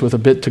verses with a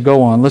bit to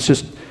go on. Let's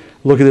just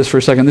look at this for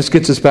a second. This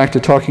gets us back to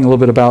talking a little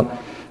bit about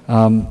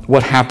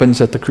what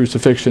happens at the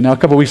crucifixion. Now, a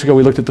couple of weeks ago,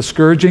 we looked at the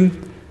scourging.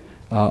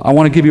 I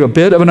want to give you a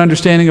bit of an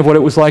understanding of what it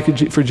was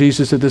like for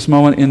Jesus at this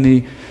moment in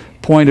the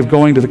point of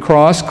going to the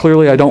cross.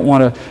 Clearly, I don't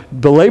want to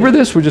belabor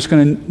this. We're just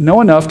going to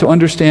know enough to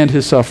understand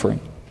his suffering.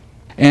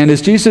 And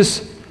as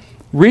Jesus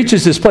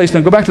reaches this place,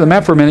 now go back to the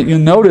map for a minute, you'll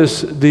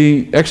notice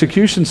the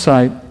execution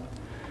site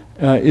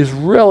is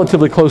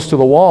relatively close to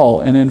the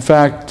wall. And in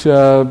fact,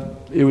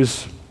 it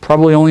was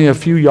probably only a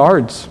few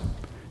yards.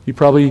 He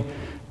probably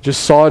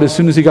just saw it as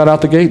soon as he got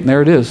out the gate, and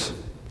there it is.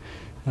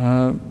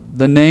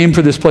 The name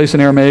for this place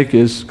in Aramaic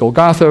is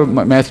Golgotha.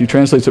 Matthew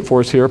translates it for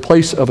us here, a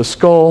place of a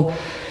skull.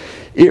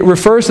 It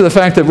refers to the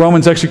fact that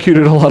Romans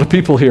executed a lot of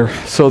people here.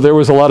 So there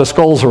was a lot of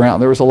skulls around.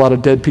 There was a lot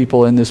of dead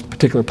people in this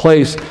particular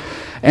place.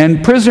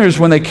 And prisoners,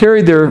 when they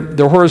carried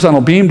their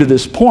horizontal beam to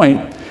this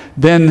point,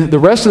 then the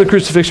rest of the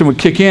crucifixion would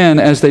kick in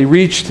as they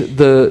reached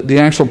the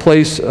actual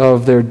place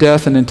of their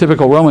death. And in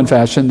typical Roman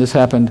fashion, this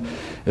happened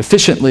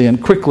efficiently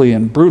and quickly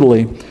and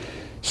brutally.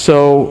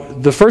 So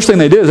the first thing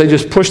they did is they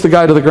just pushed the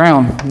guy to the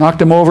ground,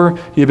 knocked him over.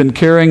 He had been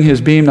carrying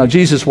his beam. Now,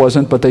 Jesus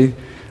wasn't, but they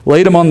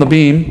laid him on the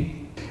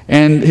beam,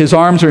 and his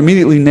arms are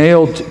immediately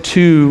nailed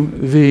to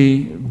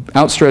the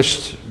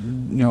outstretched,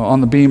 on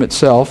the beam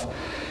itself.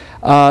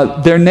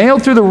 They're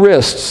nailed through the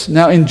wrists.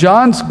 Now, in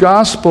John's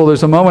gospel,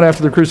 there's a moment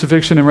after the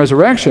crucifixion and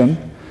resurrection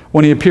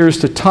when he appears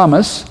to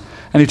Thomas,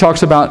 and he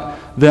talks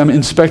about them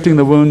inspecting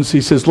the wounds.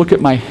 He says, "Look at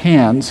my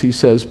hands," he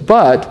says.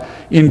 But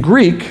in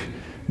Greek,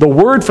 the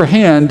word for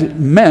hand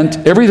meant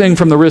everything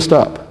from the wrist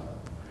up.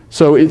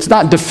 So it's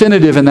not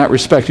definitive in that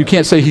respect. You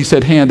can't say he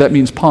said hand, that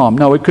means palm.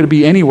 No, it could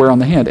be anywhere on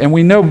the hand. And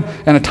we know,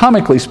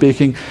 anatomically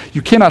speaking,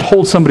 you cannot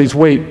hold somebody's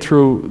weight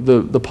through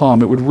the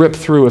palm. It would rip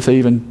through if they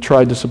even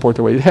tried to support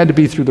their weight. It had to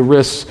be through the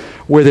wrists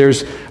where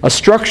there's a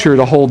structure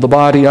to hold the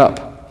body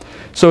up.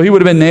 So he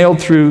would have been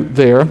nailed through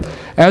there.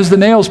 As the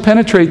nails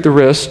penetrate the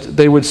wrist,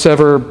 they would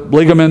sever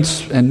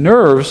ligaments and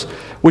nerves,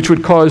 which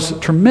would cause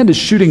tremendous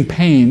shooting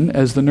pain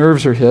as the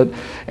nerves are hit,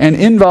 and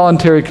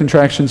involuntary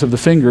contractions of the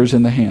fingers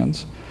in the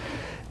hands.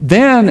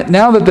 Then,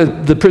 now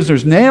that the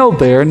prisoner's nailed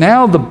there,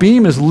 now the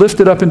beam is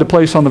lifted up into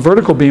place on the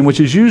vertical beam, which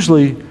is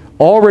usually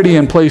already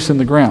in place in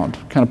the ground,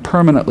 kind of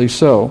permanently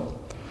so.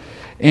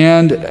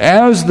 And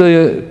as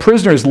the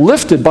prisoner is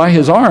lifted by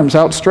his arms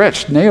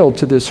outstretched, nailed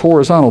to this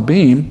horizontal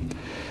beam,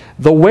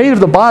 the weight of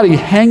the body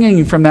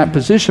hanging from that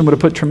position would have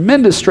put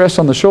tremendous stress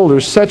on the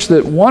shoulders, such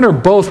that one or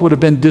both would have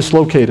been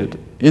dislocated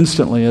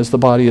instantly as the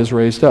body is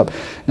raised up.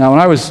 Now, when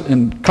I was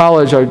in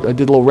college, I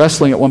did a little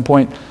wrestling at one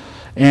point,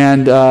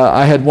 and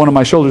I had one of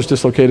my shoulders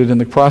dislocated in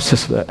the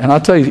process of that. And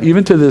I'll tell you,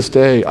 even to this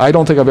day, I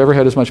don't think I've ever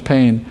had as much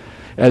pain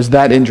as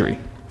that injury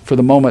for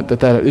the moment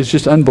that it's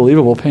just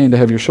unbelievable pain to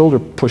have your shoulder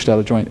pushed out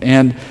of joint.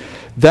 And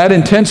that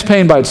intense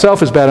pain by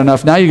itself is bad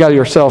enough. Now you got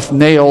yourself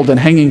nailed and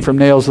hanging from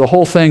nails. The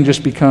whole thing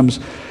just becomes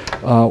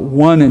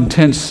one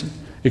intense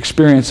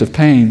experience of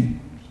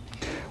pain.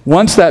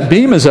 Once that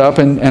beam is up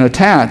and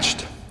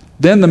attached,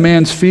 then the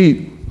man's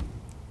feet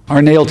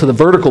are nailed to the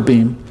vertical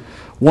beam,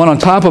 one on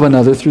top of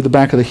another through the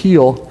back of the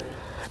heel,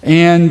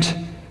 and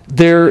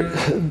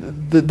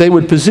they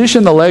would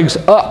position the legs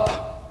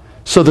up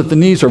so that the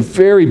knees are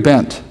very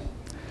bent.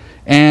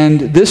 And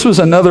this was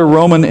another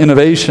Roman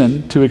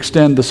innovation to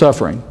extend the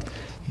suffering,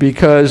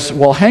 because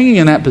while hanging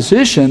in that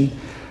position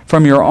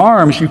from your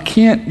arms,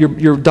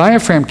 your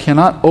diaphragm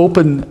cannot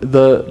open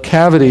the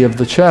cavity of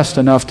the chest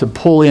enough to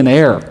pull in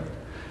air,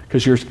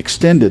 because you're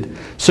extended.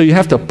 So you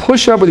have to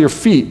push up with your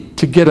feet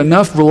to get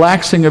enough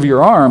relaxing of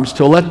your arms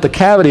to let the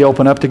cavity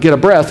open up to get a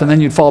breath, and then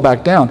you'd fall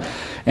back down.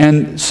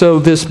 And so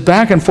this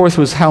back and forth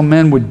was how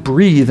men would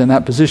breathe in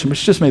that position,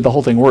 which just made the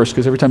whole thing worse,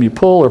 because every time you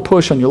pull or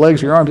push on your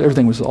legs or your arms,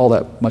 everything was all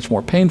that much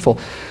more painful.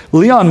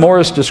 Leon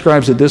Morris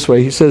describes it this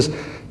way. He says,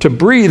 to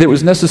breathe, it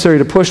was necessary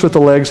to push with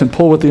the legs and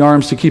pull with the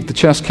arms to keep the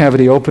chest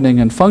cavity opening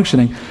and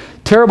functioning.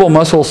 Terrible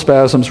muscle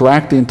spasms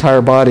racked the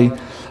entire body.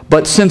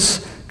 But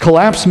since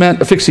collapse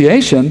meant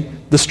asphyxiation,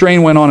 the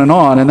strain went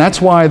on, and that's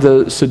why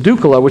the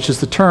sedukula, which is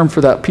the term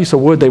for that piece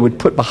of wood they would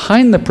put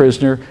behind the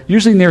prisoner,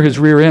 usually near his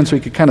rear end so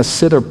he could kind of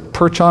sit or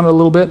perch on it a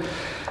little bit,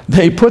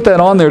 they put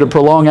that on there to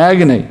prolong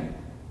agony,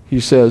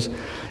 he says.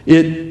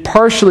 It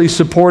partially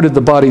supported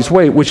the body's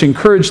weight, which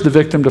encouraged the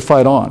victim to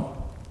fight on.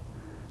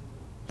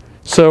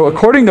 So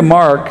according to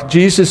Mark,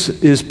 Jesus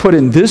is put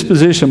in this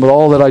position with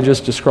all that I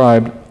just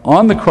described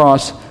on the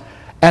cross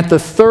at the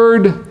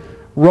third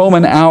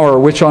Roman hour,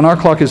 which on our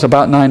clock is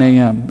about 9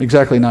 a.m.,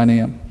 exactly 9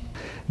 a.m.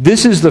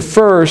 This is the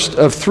first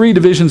of 3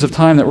 divisions of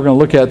time that we're going to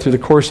look at through the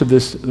course of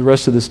the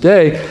rest of this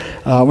day.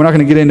 We're not going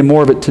to get into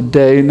more of it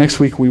today. Next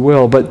week we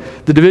will.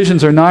 But the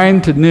divisions are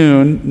 9 to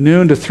noon,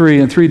 noon to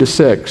 3, and 3 to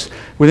 6.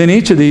 Within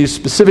each of these,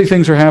 specific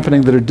things are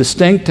happening that are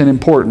distinct and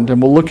important,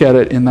 and we'll look at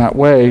it in that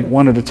way,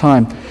 one at a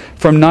time.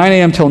 From 9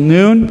 a.m. till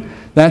noon,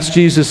 that's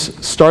Jesus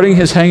starting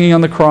his hanging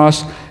on the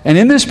cross. And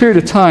in this period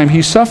of time,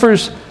 he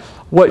suffers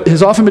what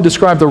has often been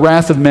described the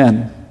wrath of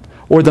men,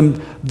 or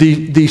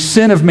the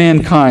sin of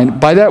mankind.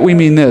 By that we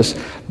mean this.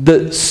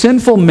 The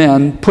sinful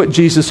men put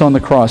Jesus on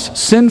the cross.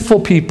 Sinful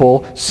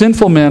people,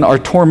 sinful men are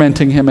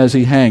tormenting him as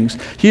he hangs.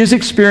 He is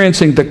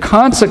experiencing the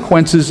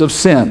consequences of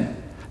sin.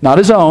 Not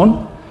his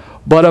own,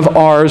 but of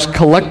ours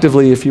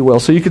collectively, if you will.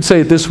 So you could say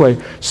it this way.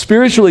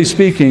 Spiritually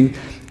speaking,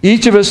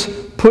 each of us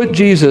put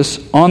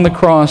Jesus on the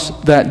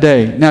cross that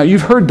day. Now,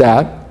 you've heard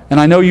that. And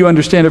I know you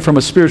understand it from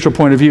a spiritual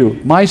point of view.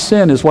 My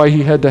sin is why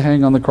he had to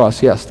hang on the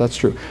cross. Yes, that's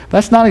true.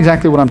 That's not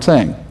exactly what I'm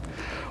saying.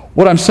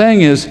 What I'm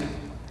saying is,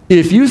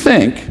 if you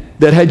think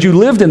that had you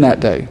lived in that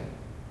day,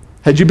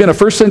 had you been a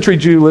first century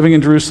Jew living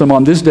in Jerusalem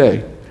on this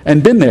day,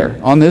 and been there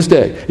on this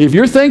day, if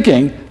you're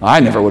thinking,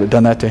 I never would have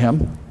done that to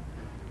him,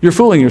 you're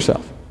fooling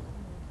yourself.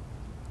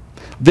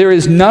 There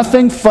is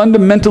nothing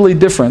fundamentally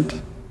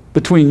different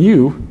between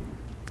you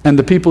and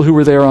the people who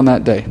were there on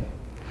that day.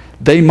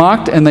 They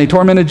mocked and they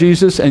tormented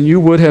Jesus, and you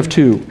would have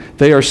too.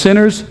 They are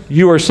sinners,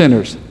 you are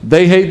sinners.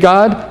 They hate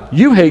God,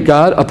 you hate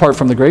God, apart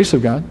from the grace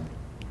of God.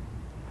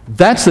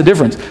 That's the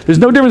difference. There's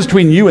no difference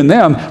between you and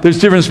them. There's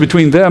a difference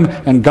between them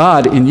and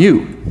God in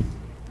you.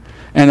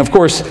 And of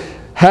course,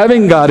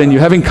 having God in you,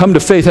 having come to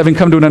faith, having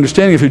come to an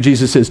understanding of who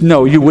Jesus is,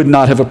 no, you would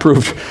not have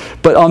approved.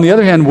 But on the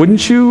other hand,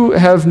 wouldn't you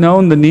have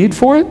known the need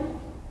for it?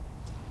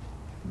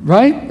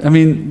 Right? I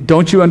mean,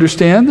 don't you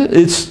understand?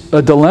 It's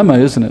a dilemma,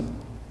 isn't it?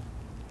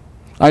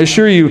 I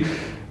assure you,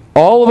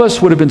 all of us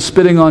would have been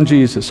spitting on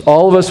Jesus.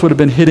 All of us would have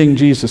been hitting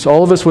Jesus.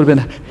 All of us would have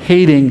been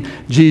hating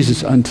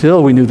Jesus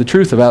until we knew the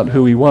truth about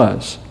who he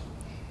was.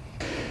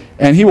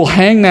 And he will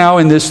hang now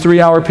in this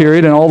 3-hour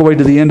period and all the way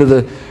to the end of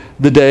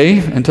the day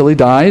until he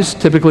dies.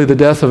 Typically, the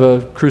death of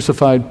a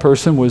crucified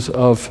person was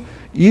of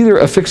either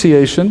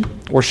asphyxiation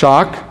or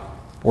shock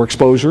or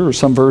exposure or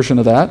some version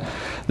of that.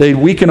 They'd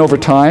weaken over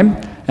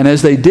time. And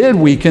as they did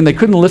weaken, they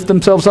couldn't lift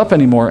themselves up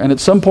anymore. And at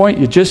some point,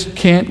 you just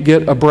can't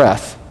get a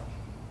breath.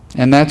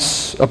 And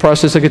that's a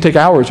process that could take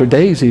hours or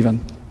days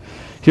even.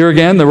 Here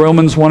again, the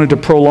Romans wanted to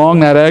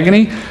prolong that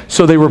agony,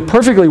 so they were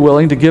perfectly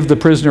willing to give the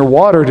prisoner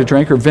water to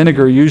drink, or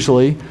vinegar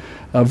usually.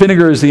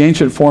 Vinegar is the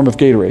ancient form of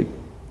Gatorade.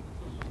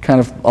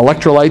 Kind of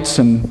electrolytes,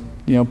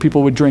 and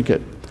people would drink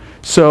it.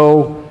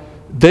 So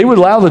they would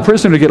allow the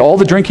prisoner to get all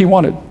the drink he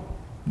wanted.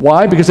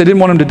 Why? Because they didn't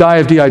want him to die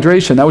of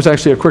dehydration. That was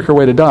actually a quicker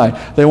way to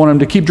die. They wanted him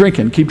to keep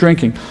drinking.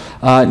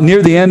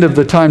 Near the end of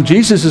the time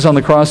Jesus is on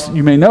the cross,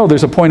 you may know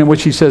there's a point in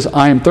which he says,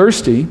 I am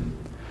thirsty.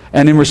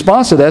 And in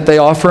response to that, they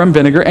offer him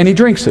vinegar, and he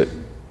drinks it.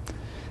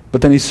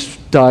 But then he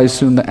dies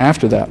soon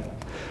after that.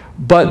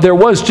 But there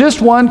was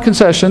just one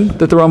concession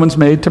that the Romans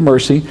made to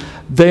mercy.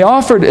 They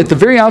offered, at the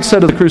very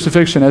outset of the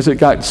crucifixion, as it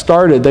got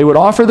started, they would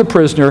offer the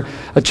prisoner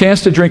a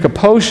chance to drink a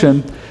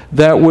potion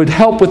that would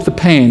help with the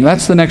pain.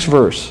 That's the next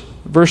verse,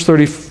 verse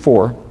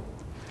 34.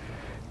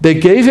 They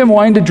gave him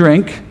wine to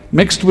drink,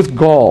 mixed with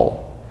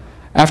gall.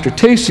 After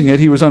tasting it,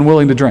 he was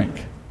unwilling to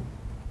drink.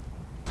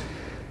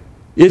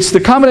 It's the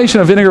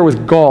combination of vinegar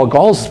with gall.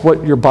 Gall is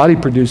what your body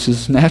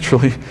produces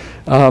naturally.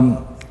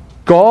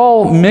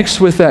 Gall mixed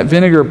with that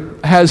vinegar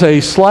has a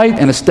slight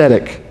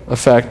anesthetic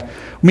effect,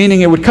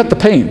 meaning it would cut the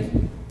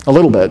pain a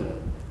little bit,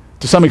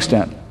 to some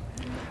extent.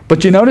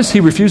 But you notice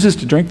he refuses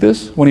to drink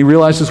this when he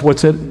realizes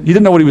what's it. He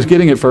didn't know what he was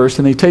getting at first,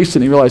 and he tasted it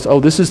and he realized, oh,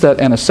 this is that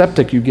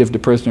antiseptic you give to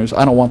prisoners.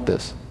 I don't want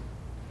this.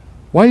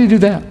 Why do you do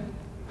that?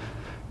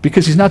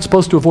 Because he's not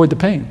supposed to avoid the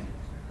pain.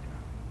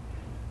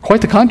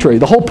 Quite the contrary.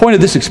 The whole point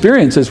of this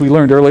experience, as we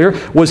learned earlier,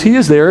 was he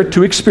is there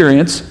to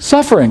experience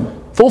suffering,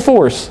 full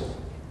force,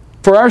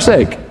 for our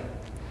sake.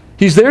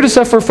 He's there to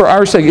suffer for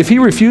our sake. If he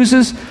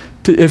refuses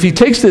to, if he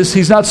takes this,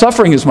 he's not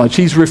suffering as much.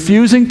 He's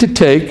refusing to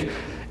take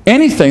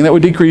anything that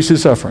would decrease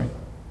his suffering.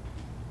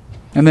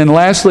 And then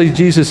lastly,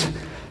 Jesus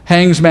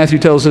hangs, Matthew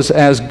tells us,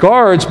 as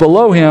guards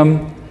below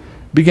him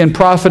began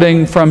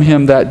profiting from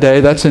him that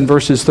day. That's in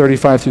verses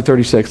 35 through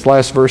 36,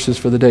 last verses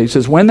for the day. He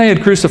says, when they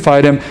had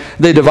crucified him,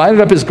 they divided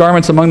up his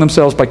garments among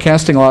themselves by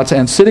casting lots,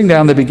 and sitting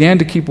down, they began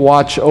to keep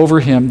watch over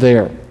him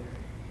there.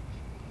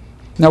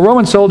 Now,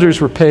 Roman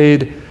soldiers were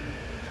paid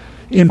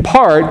in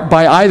part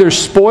by either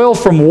spoil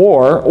from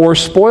war or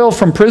spoil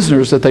from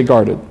prisoners that they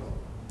guarded.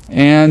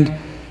 And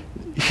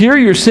here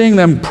you're seeing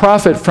them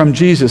profit from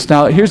Jesus.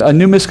 Now, here's a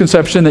new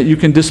misconception that you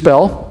can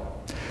dispel.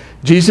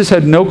 Jesus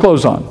had no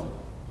clothes on.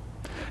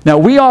 Now,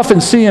 we often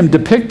see him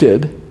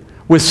depicted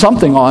with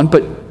something on,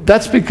 but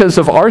that's because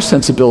of our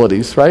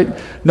sensibilities, right?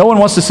 No one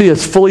wants to see a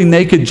fully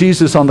naked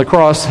Jesus on the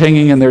cross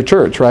hanging in their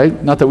church,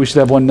 right? Not that we should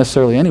have one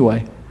necessarily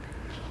anyway.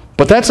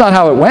 But that's not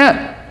how it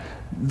went.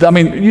 I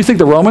mean, you think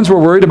the Romans were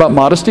worried about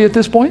modesty at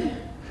this point?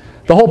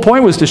 The whole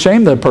point was to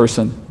shame the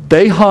person.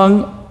 They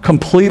hung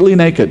completely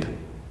naked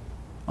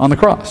on the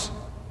cross.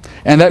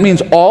 And that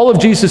means all of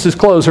Jesus'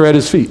 clothes are at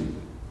his feet.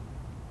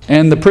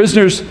 And the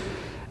prisoners,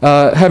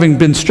 having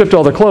been stripped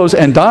all their clothes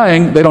and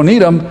dying, they don't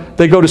need them,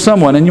 they go to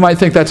someone. And you might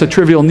think that's a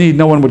trivial need.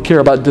 No one would care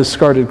about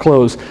discarded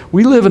clothes.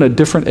 We live in a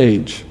different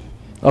age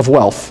of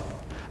wealth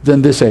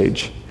than this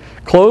age.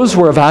 Clothes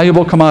were a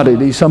valuable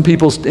commodity. Some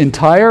people's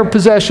entire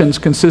possessions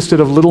consisted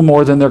of little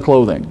more than their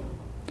clothing.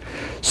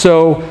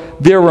 So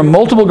there were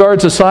multiple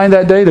guards assigned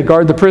that day to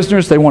guard the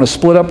prisoners. They want to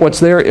split up what's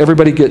there.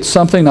 Everybody gets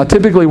something. Now,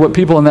 typically what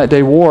people in that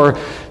day wore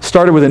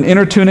started with an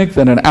inner tunic,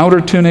 then an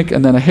outer tunic,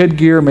 and then a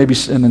headgear, maybe,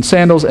 and then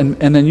sandals, and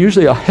then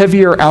usually a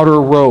heavier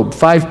outer robe,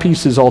 5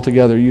 pieces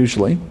altogether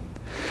usually.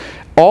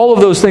 All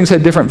of those things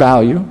had different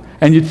value,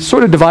 and you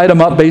sort of divide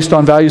them up based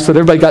on value so that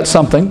everybody got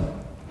something.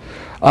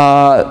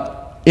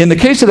 In the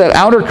case of that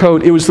outer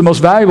coat, it was the most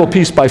valuable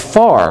piece by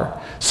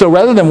far. So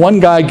rather than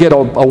one guy get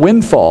a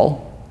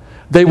windfall,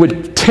 they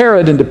would tear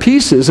it into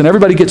pieces, and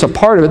everybody gets a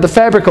part of it. The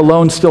fabric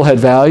alone still had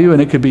value,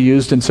 and it could be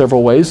used in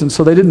several ways, and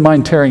so they didn't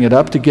mind tearing it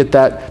up to get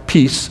that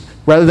piece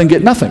rather than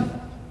get nothing.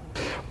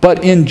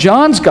 But in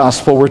John's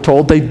gospel, we're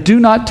told they do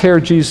not tear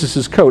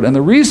Jesus' coat, and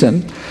the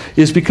reason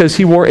is because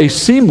he wore a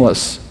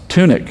seamless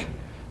tunic,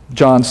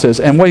 John says.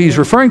 And what he's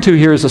referring to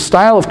here is a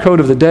style of coat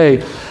of the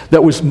day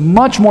that was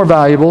much more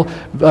valuable.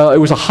 It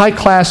was a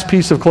high-class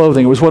piece of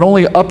clothing. It was what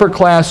only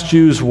upper-class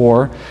Jews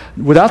wore.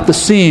 Without the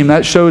seam,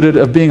 that showed it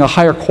of being a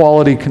higher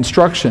quality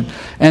construction.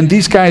 And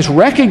these guys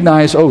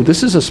recognize, oh,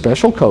 this is a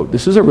special coat.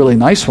 This is a really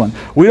nice one.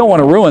 We don't want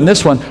to ruin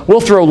this one. We'll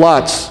throw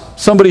lots.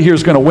 Somebody here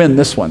is going to win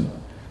this one.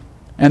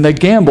 And they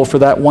gamble for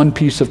that one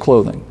piece of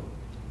clothing.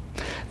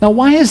 Now,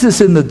 why is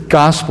this in the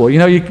gospel? You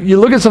know, you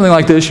look at something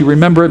like this, you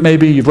remember it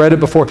maybe, you've read it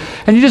before,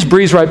 and you just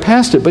breeze right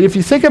past it. But if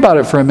you think about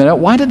it for a minute,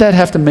 why did that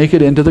have to make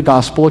it into the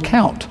gospel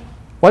account?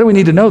 Why do we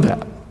need to know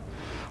that?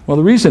 Well,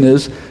 the reason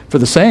is for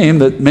the same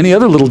that many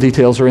other little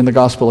details are in the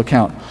gospel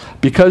account,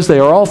 because they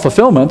are all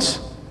fulfillments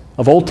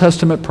of Old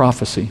Testament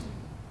prophecy.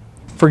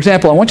 For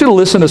example, I want you to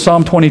listen to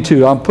Psalm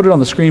 22. I'll put it on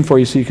the screen for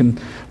you so you can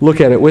look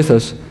at it with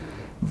us.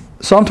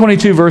 Psalm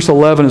 22, verse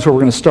 11 is where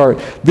we're going to start.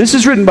 This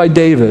is written by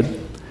David,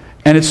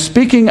 and it's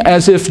speaking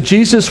as if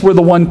Jesus were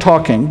the one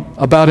talking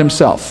about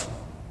himself.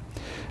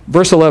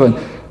 Verse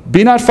 11,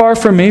 be not far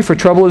from me, for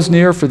trouble is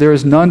near, for there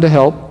is none to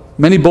help.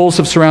 Many bulls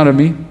have surrounded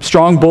me.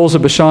 Strong bulls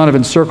of Bashan have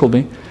encircled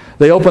me.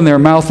 They open their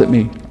mouth at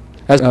me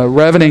as a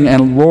ravening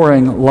and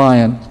roaring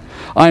lion.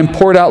 I am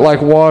poured out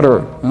like water,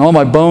 and all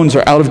my bones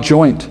are out of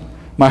joint.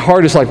 My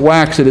heart is like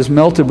wax, it is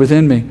melted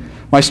within me.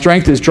 My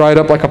strength is dried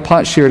up like a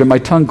potsherd, and my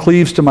tongue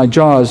cleaves to my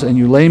jaws, and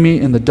you lay me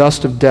in the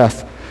dust of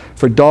death.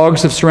 For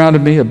dogs have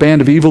surrounded me, a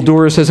band of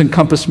evildoers has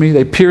encompassed me.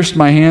 They pierced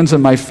my hands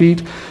and my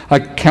feet. I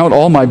count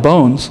all my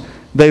bones.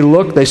 They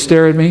look, they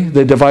stare at me.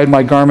 They divide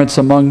my garments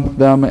among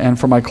them, and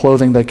for my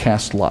clothing they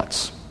cast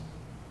lots.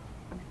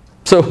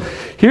 So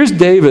here's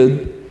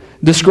David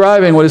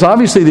describing what is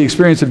obviously the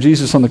experience of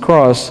Jesus on the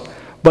cross.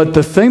 But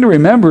the thing to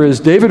remember is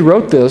David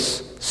wrote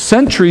this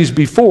centuries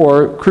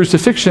before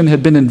crucifixion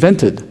had been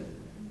invented.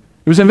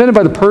 It was invented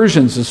by the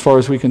Persians, as far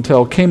as we can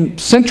tell. Came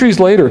centuries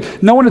later.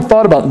 No one had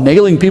thought about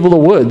nailing people to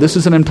wood. This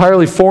is an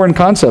entirely foreign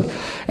concept.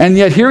 And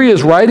yet here he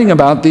is writing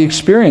about the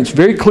experience,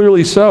 very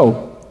clearly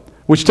so,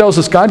 which tells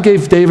us God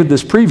gave David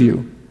this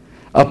preview,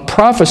 a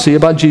prophecy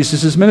about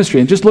Jesus'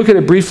 ministry. And just look at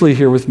it briefly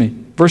here with me.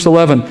 Verse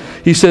 11,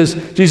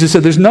 Jesus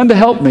said, there's none to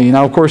help me.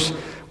 Now, of course,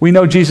 we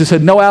know Jesus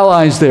had no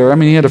allies there. I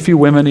mean, he had a few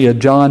women, he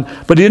had John,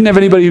 but he didn't have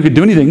anybody who could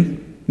do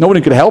anything.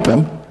 Nobody could help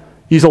him.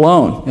 He's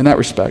alone in that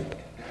respect.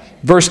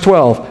 Verse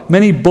 12,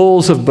 many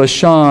bulls of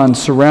Bashan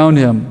surround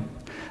him.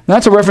 And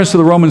that's a reference to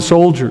the Roman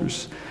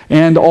soldiers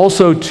and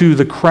also to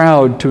the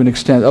crowd to an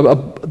extent.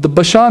 The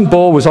Bashan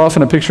bull was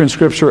often a picture in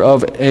Scripture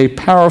of a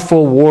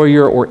powerful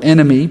warrior or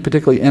enemy,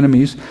 particularly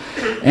enemies,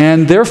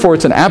 and therefore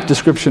it's an apt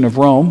description of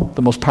Rome,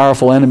 the most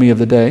powerful enemy of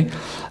the day.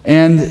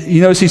 And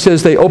you notice he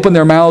says they opened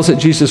their mouths at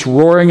Jesus,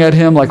 roaring at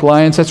him like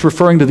lions. That's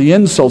referring to the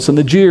insults and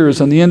the jeers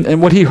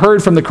and what he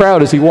heard from the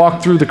crowd as he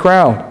walked through the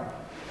crowd.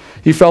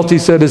 He felt, he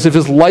said, as if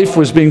his life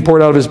was being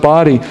poured out of his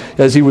body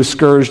as he was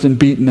scourged and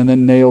beaten and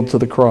then nailed to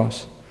the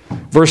cross.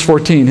 Verse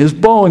 14, his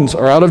bones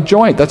are out of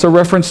joint. That's a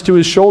reference to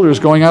his shoulders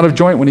going out of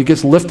joint when he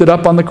gets lifted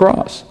up on the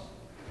cross.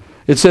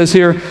 It says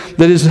here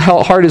that his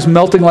heart is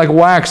melting like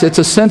wax. It's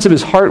a sense of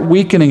his heart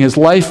weakening, his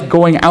life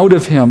going out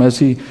of him as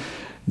he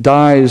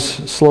dies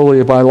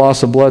slowly by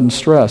loss of blood and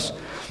stress.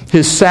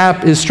 His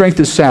strength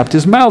is sapped.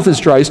 His mouth is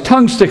dry. His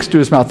tongue sticks to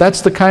his mouth.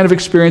 That's the kind of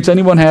experience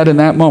anyone had in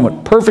that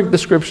moment. Perfect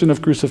description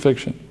of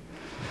crucifixion.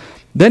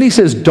 Then he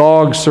says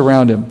dogs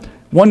surround him.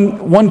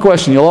 One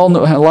question, a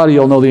lot of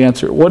you all know the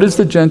answer. What is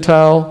the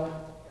Gentile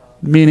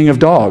meaning of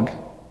dog?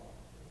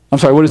 I'm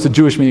sorry, what is the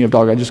Jewish meaning of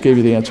dog? I just gave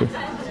you the answer.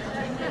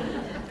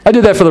 I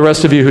did that for the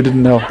rest of you who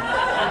didn't know.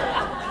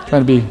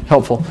 Trying to be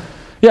helpful.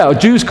 Yeah,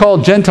 Jews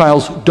called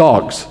Gentiles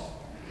dogs.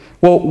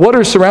 Well, what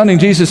are surrounding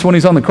Jesus when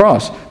he's on the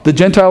cross? The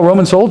Gentile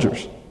Roman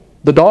soldiers,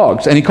 the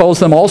dogs. And he calls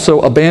them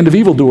also a band of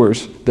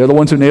evildoers. They're the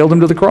ones who nailed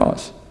him to the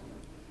cross.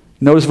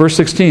 Notice verse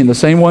 16, the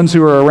same ones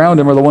who are around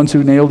him are the ones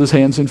who nailed his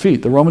hands and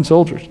feet, the Roman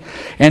soldiers.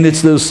 And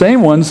it's those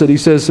same ones that he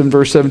says in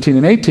verse 17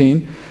 and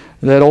 18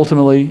 that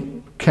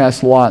ultimately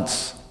cast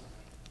lots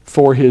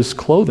for his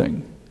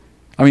clothing.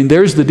 I mean,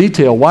 there's the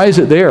detail. Why is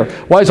it there?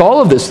 Why is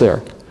all of this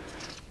there?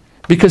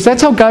 Because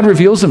that's how God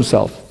reveals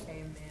himself.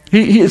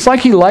 It's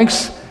like he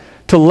likes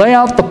to lay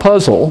out the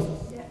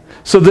puzzle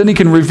so that he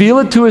can reveal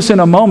it to us in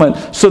a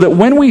moment so that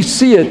when we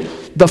see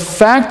it, the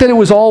fact that it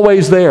was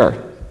always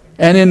there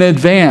and in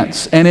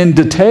advance and in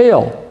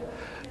detail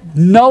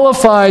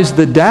nullifies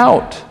the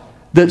doubt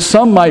that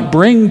some might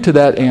bring to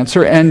that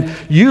answer and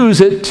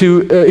use it to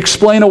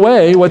explain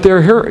away what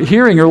they're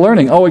hearing or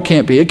learning. Oh, it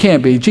can't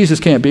be, Jesus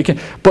can't be. It can't.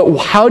 But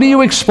how do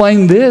you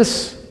explain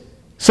this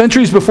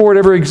centuries before it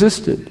ever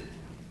existed?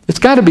 It's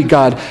got to be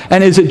God.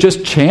 And is it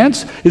just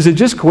chance? Is it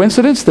just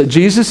coincidence that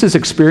Jesus'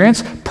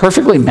 experience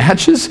perfectly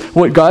matches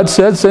what God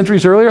said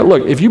centuries earlier?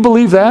 Look, if you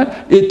believe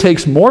that, it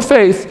takes more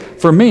faith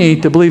for me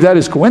to believe that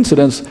is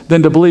coincidence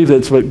than to believe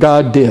that's what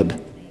God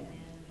did.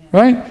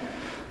 Right?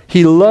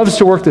 He loves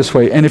to work this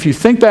way. And if you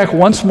think back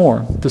once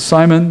more to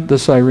Simon the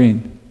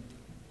Cyrene,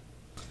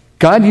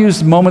 God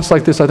used moments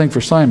like this, I think,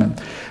 for Simon.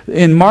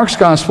 In Mark's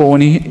gospel,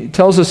 when he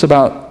tells us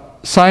about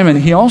Simon,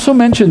 he also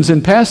mentions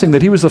in passing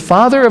that he was the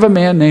father of a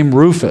man named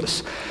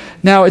Rufus.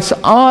 Now, it's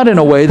odd in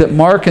a way that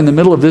Mark, in the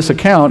middle of this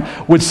account,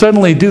 would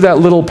suddenly do that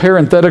little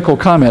parenthetical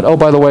comment, oh,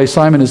 by the way,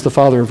 Simon is the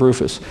father of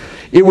Rufus.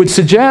 It would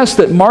suggest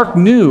that Mark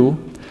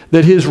knew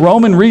that his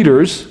Roman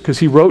readers, because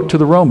he wrote to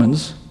the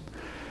Romans,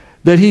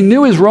 that he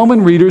knew his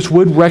Roman readers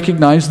would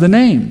recognize the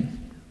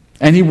name.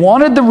 And he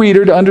wanted the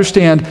reader to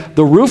understand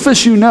the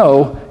Rufus you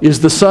know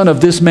is the son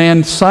of this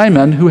man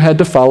Simon who had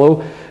to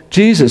follow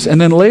Jesus. And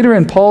then later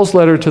in Paul's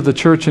letter to the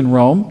church in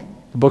Rome,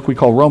 the book we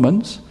call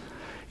Romans,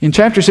 in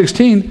chapter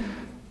 16,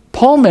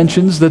 Paul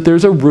mentions that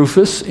there's a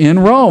Rufus in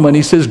Rome, and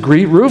he says,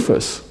 greet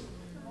Rufus.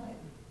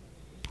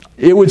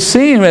 It would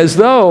seem as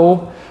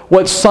though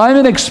what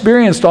Simon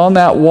experienced on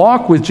that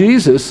walk with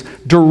Jesus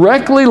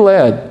directly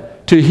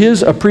led to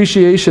his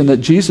appreciation that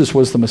Jesus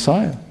was the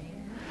Messiah,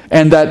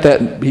 and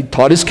that he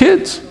taught his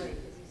kids.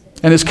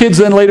 And his kids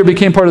then later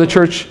became part of the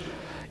church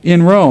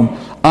in Rome.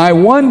 I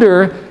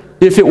wonder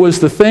if it was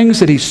the things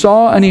that he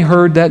saw and he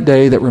heard that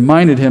day that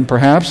reminded him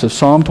perhaps of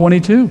Psalm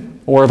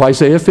 22 or of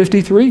Isaiah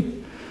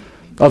 53,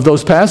 of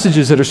those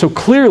passages that are so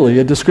clearly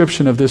a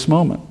description of this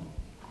moment.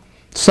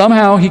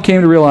 Somehow he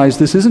came to realize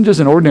this isn't just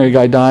an ordinary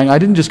guy dying. I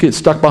didn't just get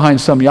stuck behind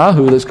some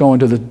Yahoo that's going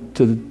to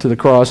the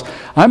cross.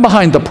 I'm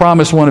behind the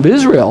promised one of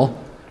Israel,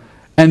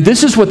 and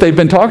this is what they've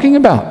been talking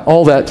about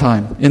all that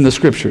time in the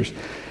Scriptures.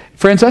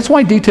 Friends, that's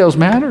why details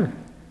matter.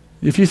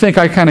 If you think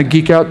I kind of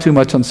geek out too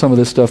much on some of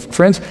this stuff,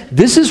 friends,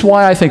 this is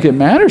why I think it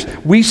matters.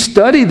 We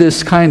study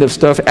this kind of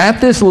stuff at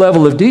this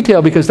level of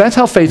detail because that's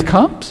how faith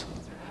comes.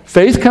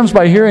 Faith comes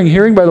by hearing,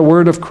 hearing by the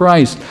word of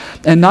Christ.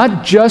 And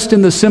not just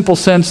in the simple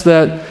sense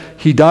that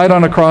He died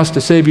on a cross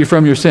to save you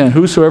from your sin.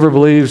 Whosoever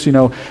believes,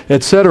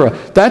 etc.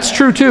 That's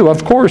true too.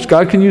 Of course,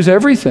 God can use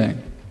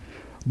everything.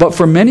 But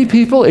for many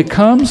people, it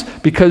comes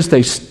because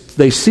they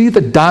see the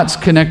dots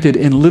connected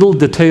in little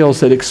details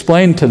that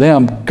explain to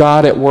them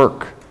God at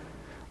work.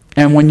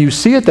 And when you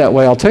see it that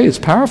way, I'll tell you, it's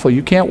powerful.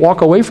 You can't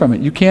walk away from it.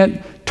 You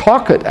can't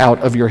talk it out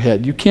of your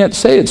head. You can't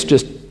say it's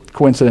just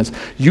coincidence.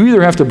 You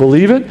either have to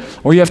believe it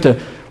or you have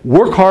to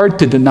work hard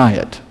to deny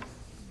it.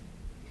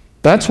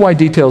 That's why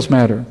details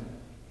matter.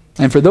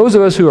 And for those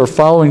of us who are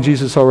following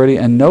Jesus already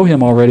and know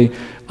him already,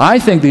 I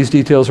think these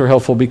details are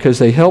helpful because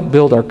they help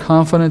build our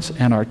confidence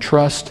and our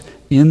trust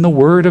in the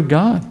Word of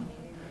God.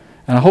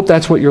 And I hope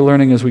that's what you're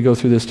learning as we go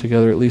through this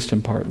together, at least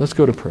in part. Let's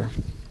go to prayer.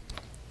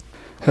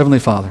 Heavenly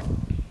Father,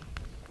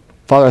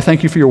 I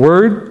thank you for your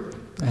Word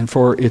and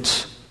for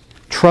its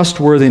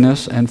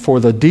trustworthiness and for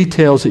the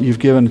details that you've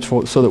given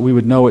so that we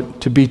would know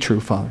it to be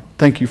true, Father.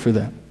 Thank you for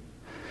that.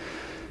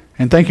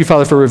 And thank you,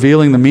 Father, for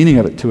revealing the meaning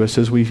of it to us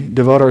as we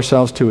devote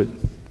ourselves to it.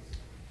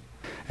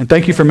 And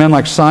thank you for men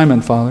like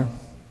Simon, Father.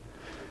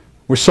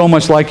 We're so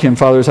much like him,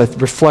 Father, as I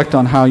reflect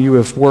on how you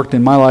have worked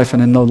in my life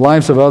and in the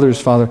lives of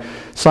others, Father.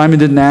 Simon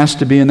didn't ask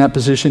to be in that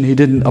position. He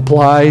didn't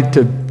apply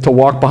to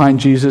walk behind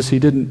Jesus. He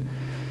didn't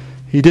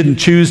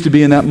choose to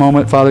be in that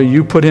moment, Father.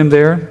 You put him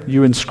there.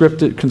 You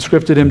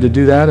conscripted him to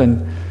do that.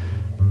 And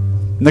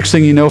next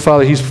thing you know,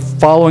 Father, he's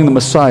following the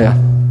Messiah,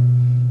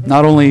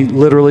 not only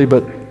literally,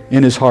 but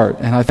in his heart.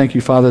 And I thank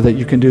you, Father, that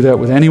you can do that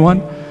with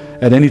anyone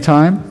at any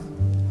time.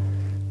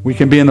 We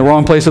can be in the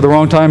wrong place at the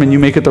wrong time, and you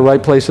make it the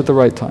right place at the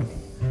right time.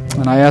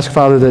 And I ask,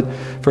 Father, that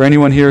for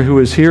anyone here who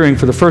is hearing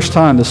for the first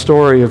time the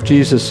story of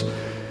Jesus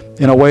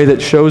in a way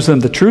that shows them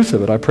the truth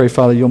of it, I pray,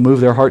 Father, you'll move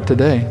their heart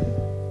today.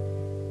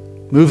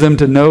 Move them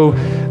to know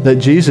that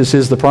Jesus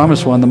is the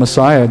promised one, the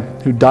Messiah,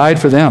 who died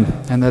for them,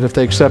 and that if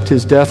they accept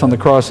his death on the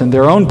cross in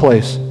their own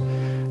place,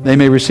 they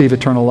may receive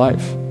eternal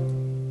life.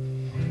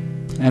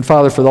 And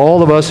Father, for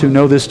all of us who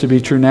know this to be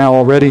true now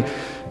already,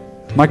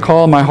 my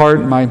call, my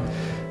heart, my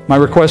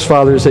request,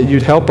 Father, is that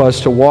you'd help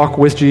us to walk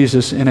with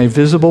Jesus in a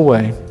visible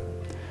way,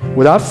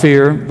 without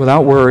fear,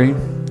 without worry,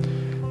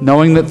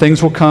 knowing that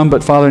things will come,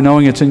 but Father,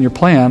 knowing it's in your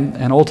plan,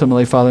 and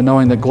ultimately, Father,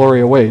 knowing that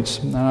glory awaits.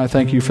 And I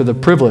thank you for the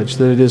privilege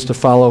that it is to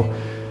follow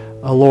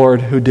a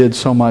Lord who did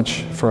so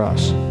much for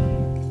us.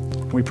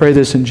 We pray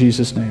this in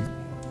Jesus' name.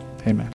 Amen.